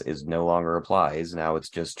science is no longer applies. Now it's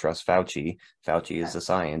just trust Fauci. Fauci is the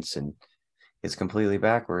science, and it's completely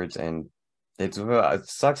backwards. And it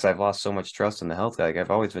sucks. I've lost so much trust in the health. Like,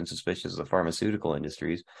 I've always been suspicious of the pharmaceutical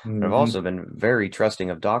industries, but I've also been very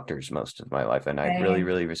trusting of doctors most of my life, and I really,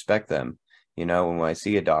 really respect them. When I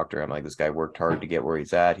see a doctor, I'm like, this guy worked hard to get where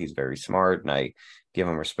he's at. He's very smart, and I give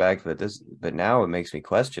him respect. But now it makes me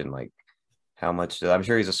question, like, how much. I'm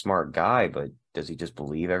sure he's a smart guy, but does he just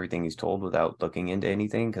believe everything he's told without looking into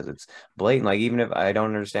anything? Because it's blatant. Like, even if I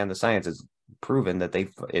don't understand the science, it's proven that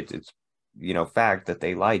it's fact that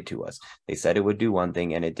they lied to us. They said it would do one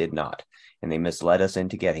thing and it did not, and they misled us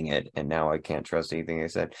into getting it, and now I can't trust anything they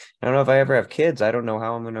said. I don't know if I ever have kids. I don't know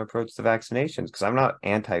how I'm going to approach the vaccinations, because I'm not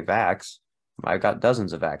anti-vax. I've got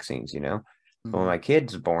dozens of vaccines, But when my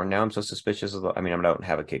kid's born, now I'm so suspicious of I don't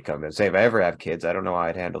have a kid coming. Say if I ever have kids, I don't know how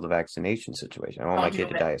I'd handle the vaccination situation. I don't want my kid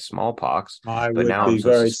to die of smallpox, but now I'm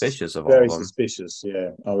so suspicious of all of them. Very suspicious,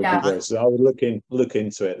 yeah. I would be very. So I would look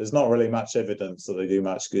into it. There's not really much evidence that they do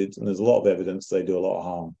much good, and there's a lot of evidence they do a lot of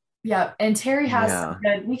harm. Yeah, and Terry has.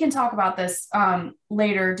 We can talk about this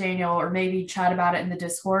later, Daniel, or maybe chat about it in the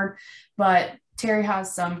Discord. But Terry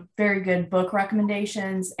has some very good book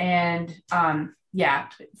recommendations, and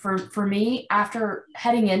for me, after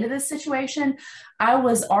heading into this situation, I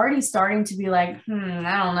was already starting to be like,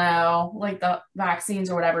 I don't know, like the vaccines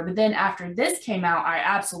or whatever. But then after this came out, I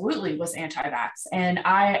absolutely was anti-vax, and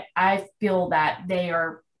I feel that they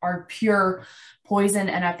are pure poison,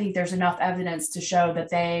 and I think there's enough evidence to show that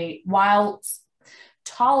they, while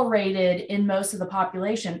tolerated in most of the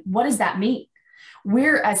population, what does that mean?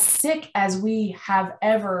 We're as sick as we have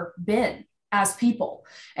ever been as people.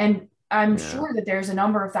 And I'm sure that there's a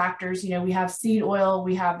number of factors. We have seed oil,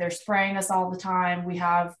 they're spraying us all the time. We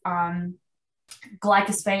have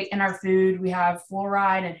glyphosate in our food. We have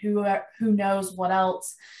fluoride and who knows what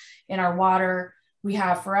else in our water. We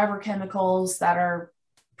have forever chemicals that are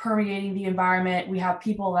permeating the environment. We have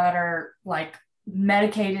people that are like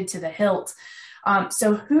medicated to the hilt.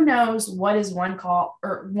 So who knows what is one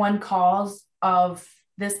cause of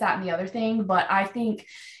this, that, and the other thing. But I think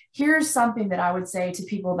here's something that I would say to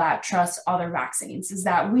people that trust other vaccines is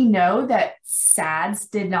that we know that SADs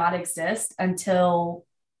did not exist until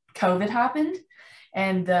COVID happened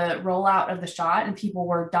and the rollout of the shot, and people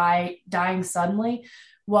were dying suddenly.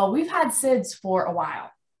 Well, we've had SIDS for a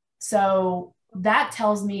while. So that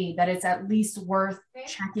tells me that it's at least worth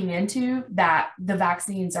checking into, that the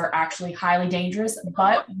vaccines are actually highly dangerous,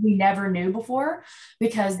 but we never knew before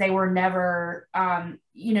because they were never,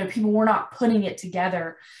 people were not putting it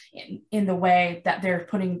together in the way that they're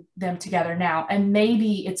putting them together now. And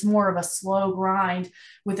maybe it's more of a slow grind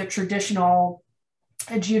with a traditional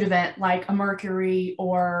adjuvant like a mercury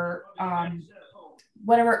or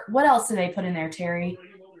whatever. What else do they put in there, Terry?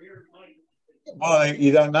 Well,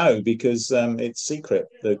 you don't know because it's secret.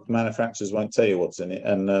 The manufacturers won't tell you what's in it,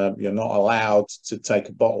 and you're not allowed to take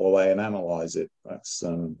a bottle away and analyze it. That's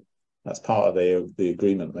part of the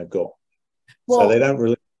agreement they've got. So they don't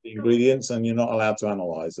release the ingredients, and you're not allowed to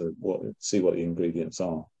analyze see what the ingredients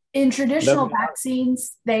are. In traditional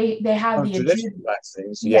vaccines, they have the traditional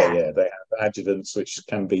vaccines. Yeah, they have adjuvants, which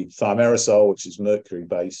can be thimerosal, which is mercury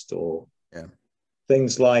based, or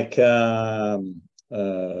things like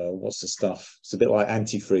what's the stuff? It's a bit like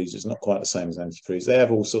antifreeze. It's not quite the same as antifreeze. They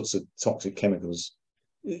have all sorts of toxic chemicals.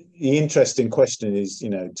 The interesting question is,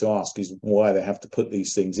 to ask is why they have to put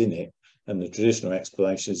these things in it. And the traditional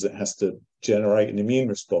explanation is it has to generate an immune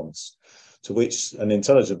response, to which an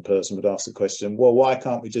intelligent person would ask the question, well, why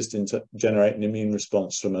can't we just generate an immune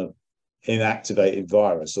response from an inactivated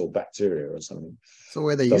virus or bacteria or something? It's the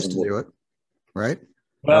way they used to do it, right?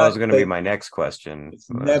 That was going to be my next question. It's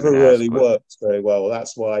never really worked very well.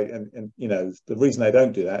 That's why, and the reason they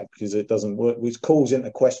don't do that because it doesn't work, which calls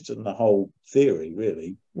into question the whole theory,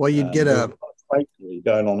 really. Well, you'd get a fakery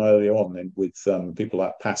going on early on with people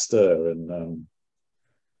like Pasteur and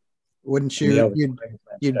wouldn't you?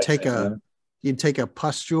 You'd take a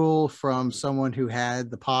pustule from someone who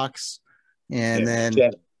had the pox, and then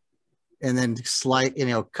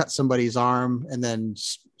cut somebody's arm and then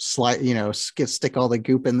stick all the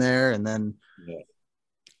goop in there, and then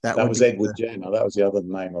that was Edward Jenner. That was the other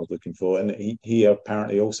name I was looking for, and he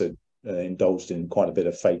apparently also indulged in quite a bit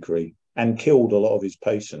of fakery and killed a lot of his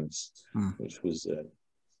patients, which was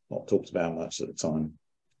not talked about much at the time.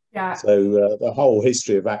 Yeah. So the whole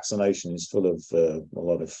history of vaccination is full of a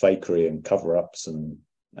lot of fakery and cover-ups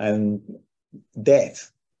and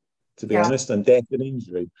death, to be honest, and death and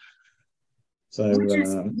injury. So,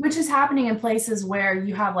 which is happening in places where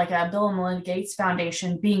you have like a Bill and Melinda Gates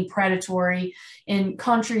Foundation being predatory in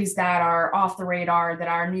countries that are off the radar that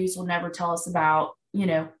our news will never tell us about,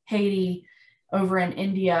 Haiti, over in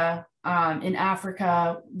India, in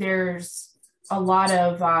Africa. There's a lot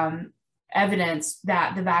of evidence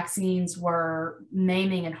that the vaccines were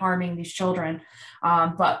maiming and harming these children,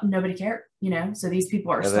 but nobody cared, so these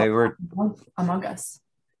people are still among us.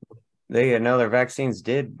 Their vaccines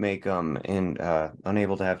did make them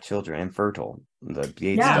unable to have children, infertile. The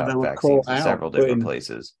Gates vaccines in several different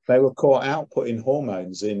places. They were caught out putting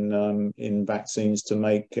hormones in vaccines to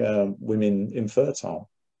make women infertile.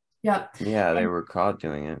 Yep. Yeah, they were caught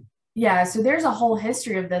doing it. Yeah, so there's a whole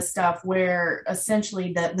history of this stuff where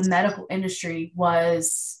essentially the medical industry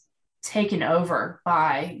was taken over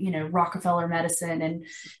by Rockefeller medicine,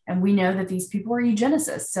 and we know that these people are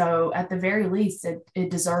eugenicists, so at the very least it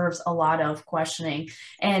deserves a lot of questioning.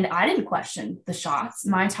 And I didn't question the shots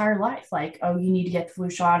my entire life, like, oh, you need to get the flu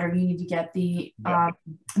shot, or you need to get the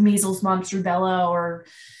measles, mumps, rubella, or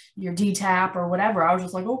your DTaP or whatever. I was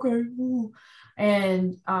just like, okay.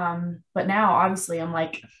 And but now obviously I'm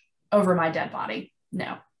like, over my dead body,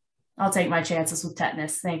 no, I'll take my chances with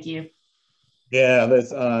tetanus, thank you. Yeah,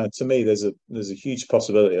 to me, there's a huge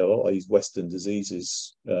possibility a lot of these Western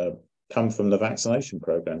diseases come from the vaccination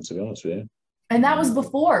program, to be honest with you. And that was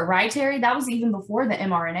before, right, Terry? That was even before the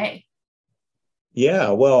mRNA.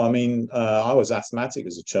 Yeah, well, I mean, I was asthmatic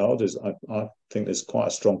as a child. I think there's quite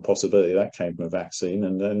a strong possibility that came from a vaccine.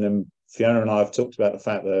 And then Fiona and I have talked about the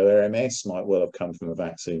fact that her MS might well have come from a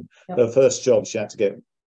vaccine. Yep. Her first job, she had to get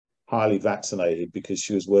highly vaccinated because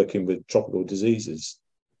she was working with tropical diseases.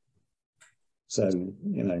 So,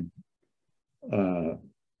 can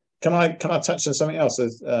I touch on something else?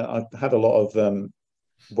 I've had a lot of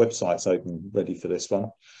websites open ready for this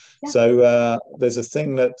one. Yeah. So there's a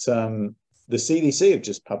thing that the CDC have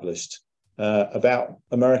just published about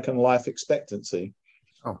American life expectancy,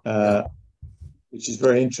 which is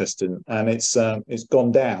very interesting, and it's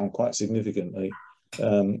gone down quite significantly.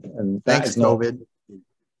 And that is not COVID.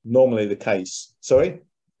 Normally the case. Sorry?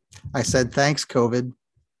 I said thanks, COVID.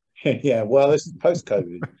 Yeah, well, this is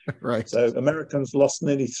post-COVID. Right. So Americans lost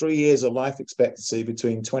nearly 3 years of life expectancy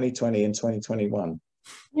between 2020 and 2021. Can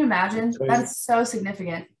you imagine? That's so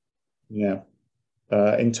significant. Yeah.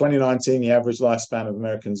 In 2019, the average lifespan of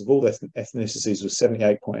Americans of all ethnicities was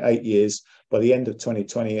 78.8 years. By the end of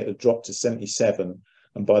 2020, it had dropped to 77.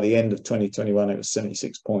 And by the end of 2021, it was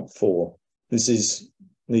 76.4. This is,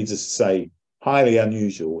 needless to say, highly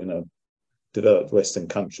unusual in a developed Western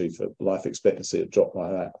country for life expectancy to drop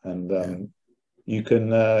like that. And you can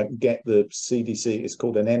get the CDC, it's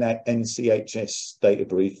called an NCHS data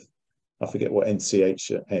brief. I forget what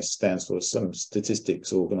NCHS stands for, some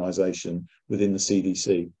statistics organization within the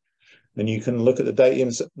CDC. And you can look at the data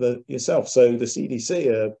yourself. So the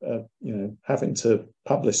CDC are having to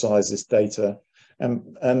publicize this data.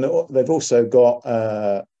 And they've also got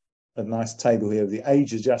a nice table here of the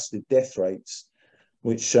age-adjusted death rates,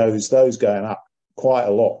 which shows those going up quite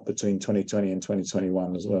a lot between 2020 and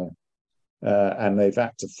 2021 as well. And they've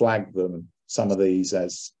had to flag them, some of these,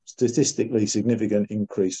 as statistically significant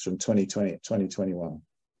increase from 2020 to 2021.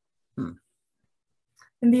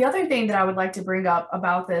 And the other thing that I would like to bring up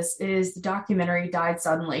about this is the documentary Died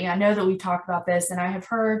Suddenly. I know that we've talked about this, and I have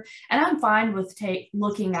heard, and I'm fine with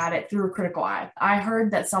looking at it through a critical eye. I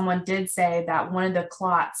heard that someone did say that one of the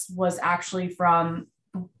clots was actually from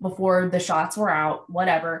before the shots were out,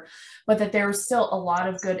 whatever, but that there was still a lot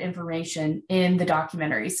of good information in the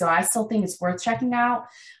documentary. So I still think it's worth checking out.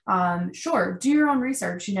 Sure, do your own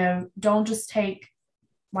research, don't just take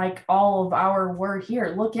like all of our word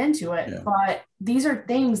here, look into it. Yeah. But these are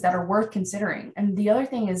things that are worth considering. And the other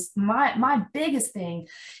thing is my biggest thing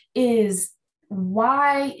is,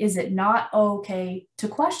 why is it not okay to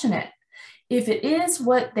question it? If it is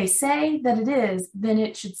what they say that it is, then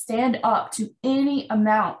it should stand up to any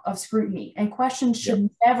amount of scrutiny, and questions should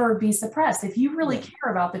never be suppressed. If you really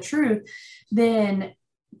care about the truth, then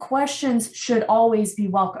questions should always be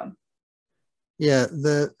welcome. Yeah,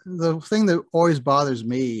 the thing that always bothers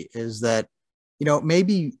me is that,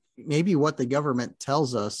 maybe what the government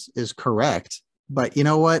tells us is correct, but you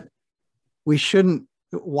know what? We shouldn't.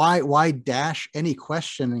 Why dash any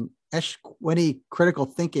questioning, any critical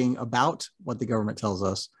thinking about what the government tells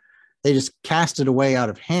us? They just cast it away out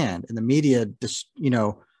of hand, and the media just,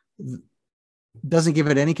 doesn't give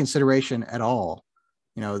it any consideration at all.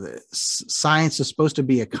 The science is supposed to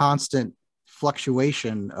be a constant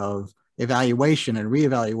fluctuation of evaluation and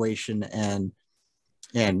reevaluation, and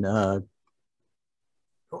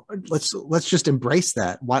let's just embrace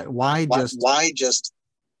that. Why just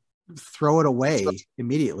throw it away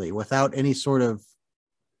immediately without any sort of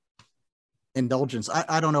indulgence?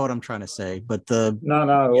 I don't know what I'm trying to say, but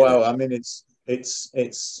well, I mean, it's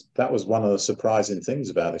that was one of the surprising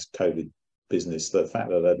things about this COVID business, the fact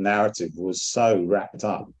that the narrative was so wrapped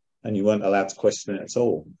up and you weren't allowed to question it at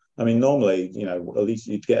all. I mean, normally, at least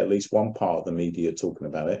you'd get at least one part of the media talking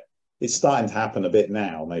about it. It's starting to happen a bit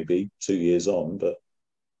now, maybe 2 years on, but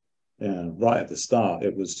right at the start,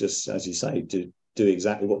 it was just, as you say, do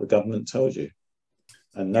exactly what the government told you,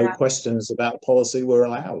 and no questions about policy were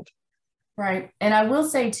allowed. Right. And I will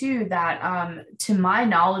say too that to my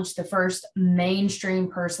knowledge, the first mainstream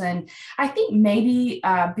person, I think maybe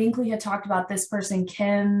Binkley had talked about this person,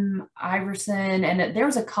 Kim Iverson, and there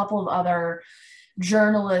was a couple of other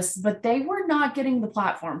journalists, but they were not getting the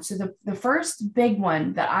platform. So the first big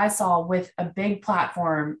one that I saw with a big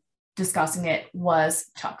platform discussing it was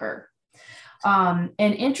Tucker. And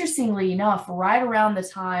interestingly enough, right around the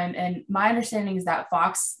time, and my understanding is that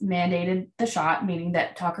Fox mandated the shot, meaning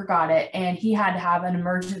that Tucker got it, and he had to have an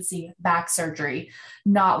emergency back surgery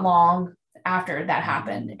not long after that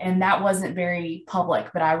happened. And that wasn't very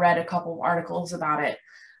public, but I read a couple of articles about it.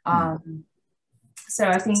 So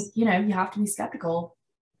I think, you have to be skeptical.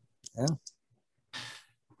 Yeah.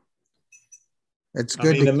 It's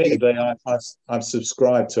good. Admittedly, I've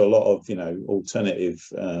subscribed to a lot of, alternative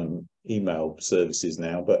email services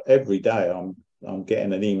now, but every day I'm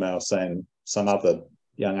getting an email saying some other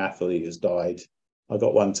young athlete has died. I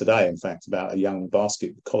got one today, in fact, about a young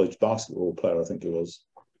college basketball player, I think it was.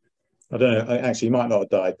 I don't know. Actually, he might not have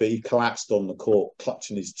died, but he collapsed on the court,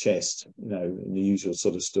 clutching his chest, in the usual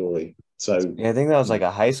sort of story. So yeah, I think that was like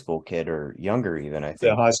a high school kid or younger even, I think.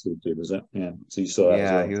 Yeah, high school kid, was it? Yeah. So you saw that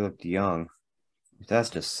as well. He looked young. That's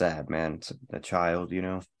just sad, man. It's a child,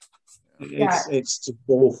 It's just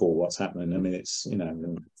awful what's happening. I mean, it's,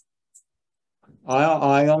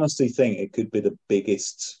 I honestly think it could be the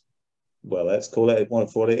biggest, well, let's call it for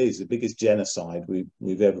what it is, the biggest genocide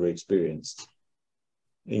we've ever experienced,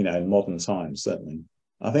 in modern times, certainly.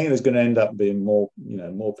 I think there's going to end up being more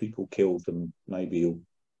people killed than maybe,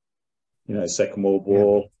 Second World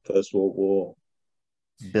War, First World War.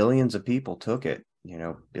 Billions of people took it,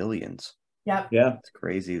 billions. Yep. Yeah, it's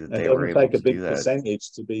crazy that they were able to do that. It doesn't take a big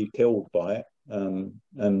percentage to be killed by it, and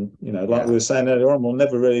we were saying earlier on, we'll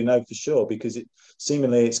never really know for sure, because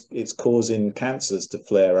it's causing cancers to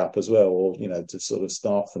flare up as well, or to sort of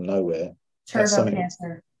start from nowhere. Turbo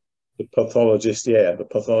cancer. The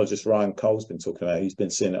pathologist Ryan Cole's been talking about. He's been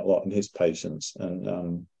seeing it a lot in his patients,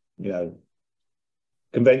 and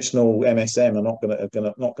conventional MSM are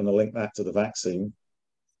not going to link that to the vaccine.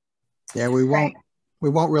 Yeah, we won't. We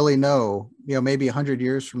won't really know. Maybe 100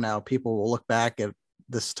 years from now, people will look back at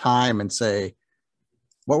this time and say,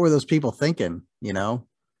 "What were those people thinking?"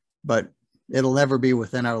 But it'll never be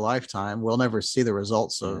within our lifetime. We'll never see the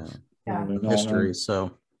results of history.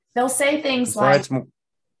 So they'll say things like,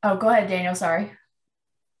 "Oh, go ahead, Daniel. Sorry."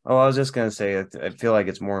 Oh, I was just going to say, I feel like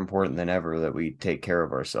it's more important than ever that we take care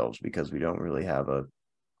of ourselves, because we don't really have a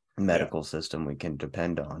medical system we can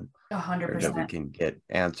depend on. 100%. That we can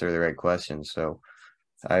answer the right questions. So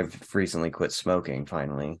I've recently quit smoking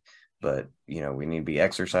finally, but we need to be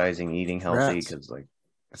exercising, eating healthy, because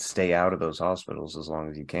stay out of those hospitals as long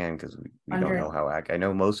as you can, because we don't know how I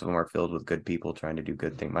know most of them are filled with good people trying to do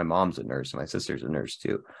good things. My mom's a nurse, my sister's a nurse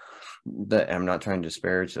too. I'm not trying to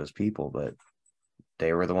disparage those people, but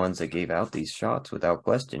they were the ones that gave out these shots without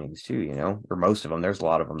questionings too, you know, or most of them. There's a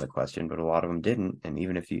lot of them that questioned, but a lot of them didn't. And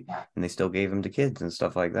even if and they still gave them to kids and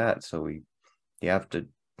stuff like that. So you have to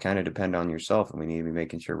kind of depend on yourself, and we need to be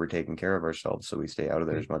making sure we're taking care of ourselves, so we stay out of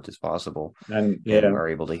there as much as possible, and are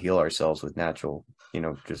able to heal ourselves with natural, you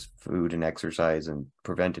know, just food and exercise and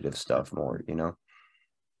preventative stuff more, you know.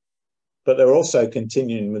 But they're also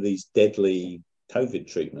continuing with these deadly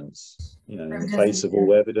COVID treatments, you know, in the face of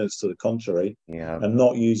all evidence to the contrary, and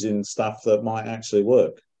not using stuff that might actually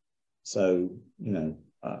work. So, you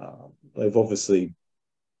know, they've obviously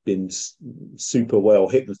been super well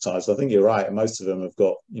hypnotized. I think you're right, and most of them have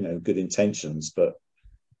got, you know, good intentions, but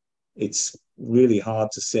it's really hard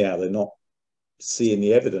to see how they're not seeing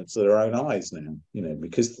the evidence of their own eyes now, you know,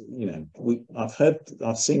 because, you know,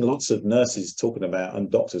 I've seen lots of nurses talking about, and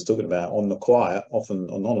doctors talking about on the quiet, often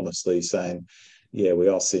anonymously, saying, yeah, we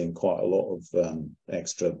are seeing quite a lot of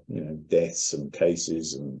extra, you know, deaths and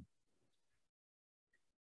cases, and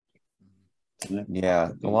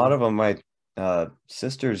a lot of them. My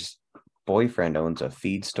sister's boyfriend owns a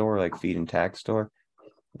feed store, like feed and tack store,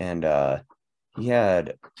 and he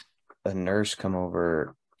had a nurse come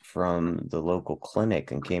over from the local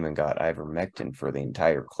clinic and came and got ivermectin for the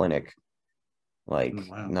entire clinic. Like,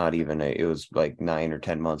 not even it was like 9 or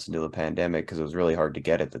 10 months into the pandemic, because it was really hard to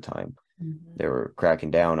get at the time. They were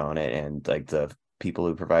cracking down on it, and like the people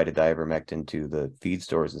who provided the ivermectin to the feed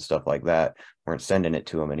stores and stuff like that weren't sending it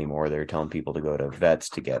to them anymore. They were telling people to go to vets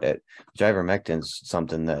to get it, which ivermectin's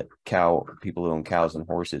something that people who own cows and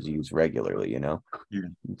horses use regularly, you know.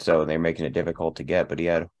 So they're making it difficult to get. But he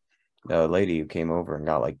had a lady who came over and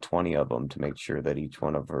got like 20 of them to make sure that each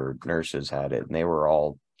one of her nurses had it, and they were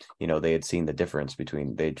all, you know, they had seen the difference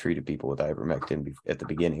between, they treated people with ivermectin at the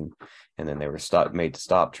beginning, and then they were made to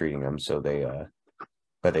stop treating them. So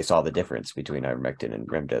but they saw the difference between ivermectin and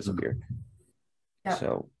remdesivir.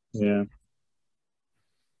 So and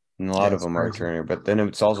a lot of them are turning, but then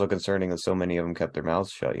it's also concerning that so many of them kept their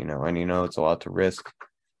mouths shut, you know. And you know, it's a lot to risk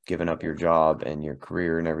giving up your job and your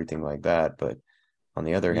career and everything like that, but on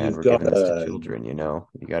the other hand, we're giving this to children, you know.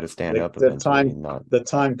 You got to stand up eventually. The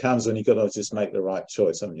time comes when you got to just make the right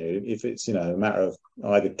choice, haven't you? If it's, you know, a matter of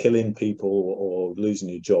either killing people or losing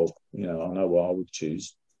your job, you know, I know what I would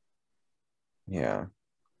choose. Yeah.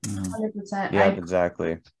 100%. Yeah,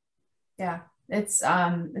 exactly. Yeah, it's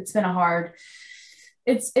been a hard.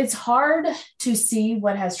 It's hard to see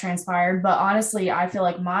what has transpired, but honestly, I feel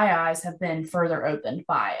like my eyes have been further opened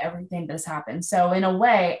by everything that's happened. So in a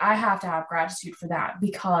way, I have to have gratitude for that,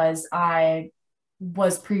 because I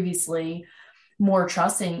was previously more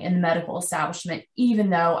trusting in the medical establishment, even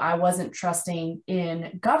though I wasn't trusting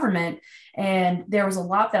in government. And there was a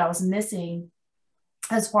lot that I was missing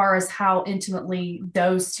as far as how intimately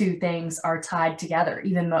those two things are tied together,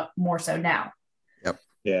 even more so now. Yep.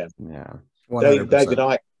 Yeah. Yeah. David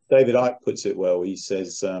Icke puts it well. He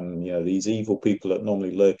says, you know, these evil people that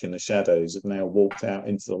normally lurk in the shadows have now walked out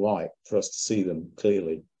into the light for us to see them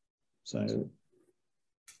clearly. So,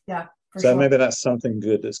 yeah. So maybe that's something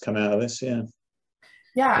good that's come out of this. Yeah.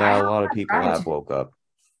 Yeah. A lot of people have woke up.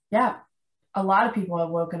 Yeah. A lot of people have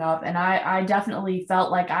woken up, and I definitely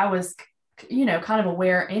felt like I was, you know, kind of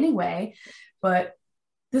aware anyway, but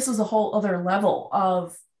this was a whole other level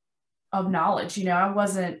of knowledge. You know, I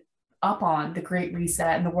wasn't up on the Great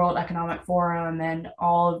Reset and the World Economic Forum and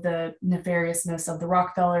all of the nefariousness of the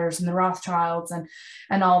Rockefellers and the Rothschilds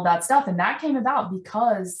and all of that stuff. And that came about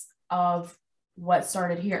because of what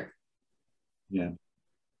started here. Yeah.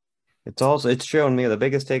 It's shown me, the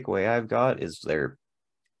biggest takeaway I've got is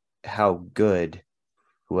how good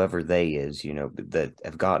whoever they is, you know, that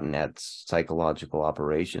have gotten at psychological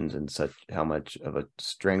operations and how much of a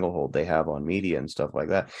stranglehold they have on media and stuff like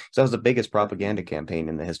that. So that was the biggest propaganda campaign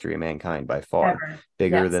in the history of mankind by far.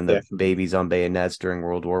 Bigger than the babies on bayonets during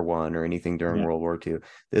World War I or anything during World War II.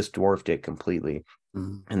 This dwarfed it completely.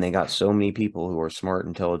 And they got so many people who are smart,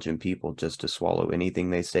 intelligent people just to swallow anything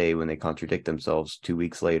they say when they contradict themselves 2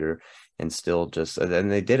 weeks later, and still just, and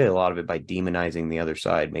they did a lot of it by demonizing the other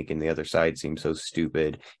side, making the other side seem so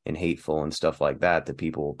stupid and hateful and stuff like that, that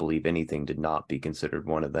people will believe anything to not be considered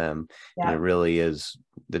one of them. And it really is,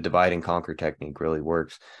 the divide and conquer technique really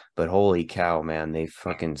works. But holy cow, man, they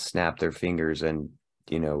fucking snap their fingers and,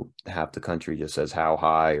 you know, half the country just says how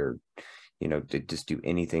high, or, you know, to just do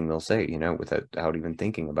anything they'll say, you know, without even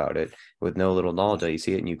thinking about it, with no little knowledge. You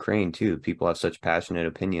see it in Ukraine too. People have such passionate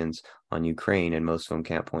opinions on Ukraine, and most of them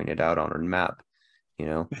can't point it out on a map,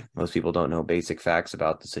 Most people don't know basic facts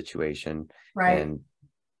about the situation. Right. And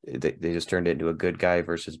they just turned it into a good guy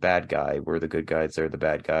versus bad guy. We're the good guys, they're the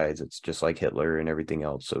bad guys. It's just like Hitler and everything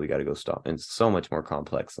else. So we got to go stop. And it's so much more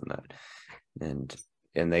complex than that.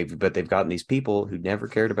 And they've gotten these people who never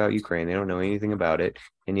cared about Ukraine. They don't know anything about it.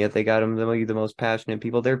 And yet they got them the most passionate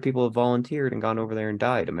people. There are people who have volunteered and gone over there and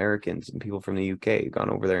died. Americans and people from the UK have gone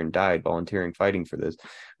over there and died volunteering, fighting for this,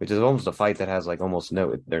 which is almost a fight that has like almost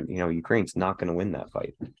no, Ukraine's not going to win that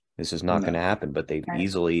fight. This is not going to happen, but they've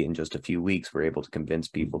easily, in just a few weeks, were able to convince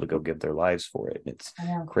people to go give their lives for it. And it's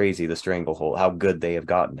crazy, the stranglehold, how good they have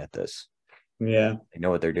gotten at this. Yeah. They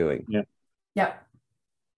know what they're doing. Yeah. Yep.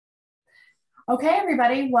 Okay,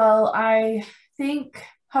 everybody. Well, I think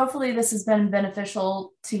hopefully this has been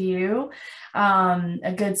beneficial to you.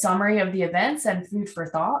 A good summary of the events and food for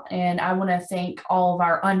thought. And I want to thank all of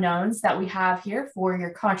our unknowns that we have here for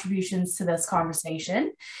your contributions to this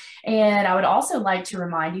conversation. And I would also like to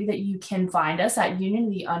remind you that you can find us at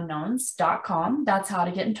unionoftheunknowns.com. That's how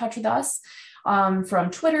to get in touch with us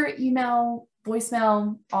from Twitter, email,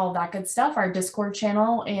 voicemail, all that good stuff, our Discord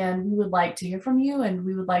channel. And we would like to hear from you, and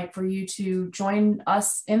we would like for you to join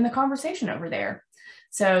us in the conversation over there.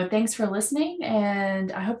 So thanks for listening,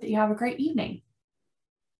 and I hope that you have a great evening.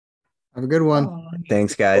 Have a good one.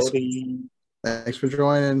 Thanks, guys. Thanks for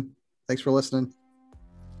joining. Thanks for listening.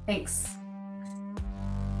 Thanks.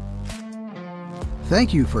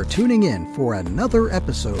 Thank you for tuning in for another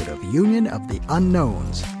episode of Union of the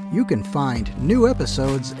Unknowns. You can find new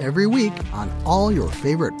episodes every week on all your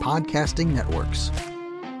favorite podcasting networks.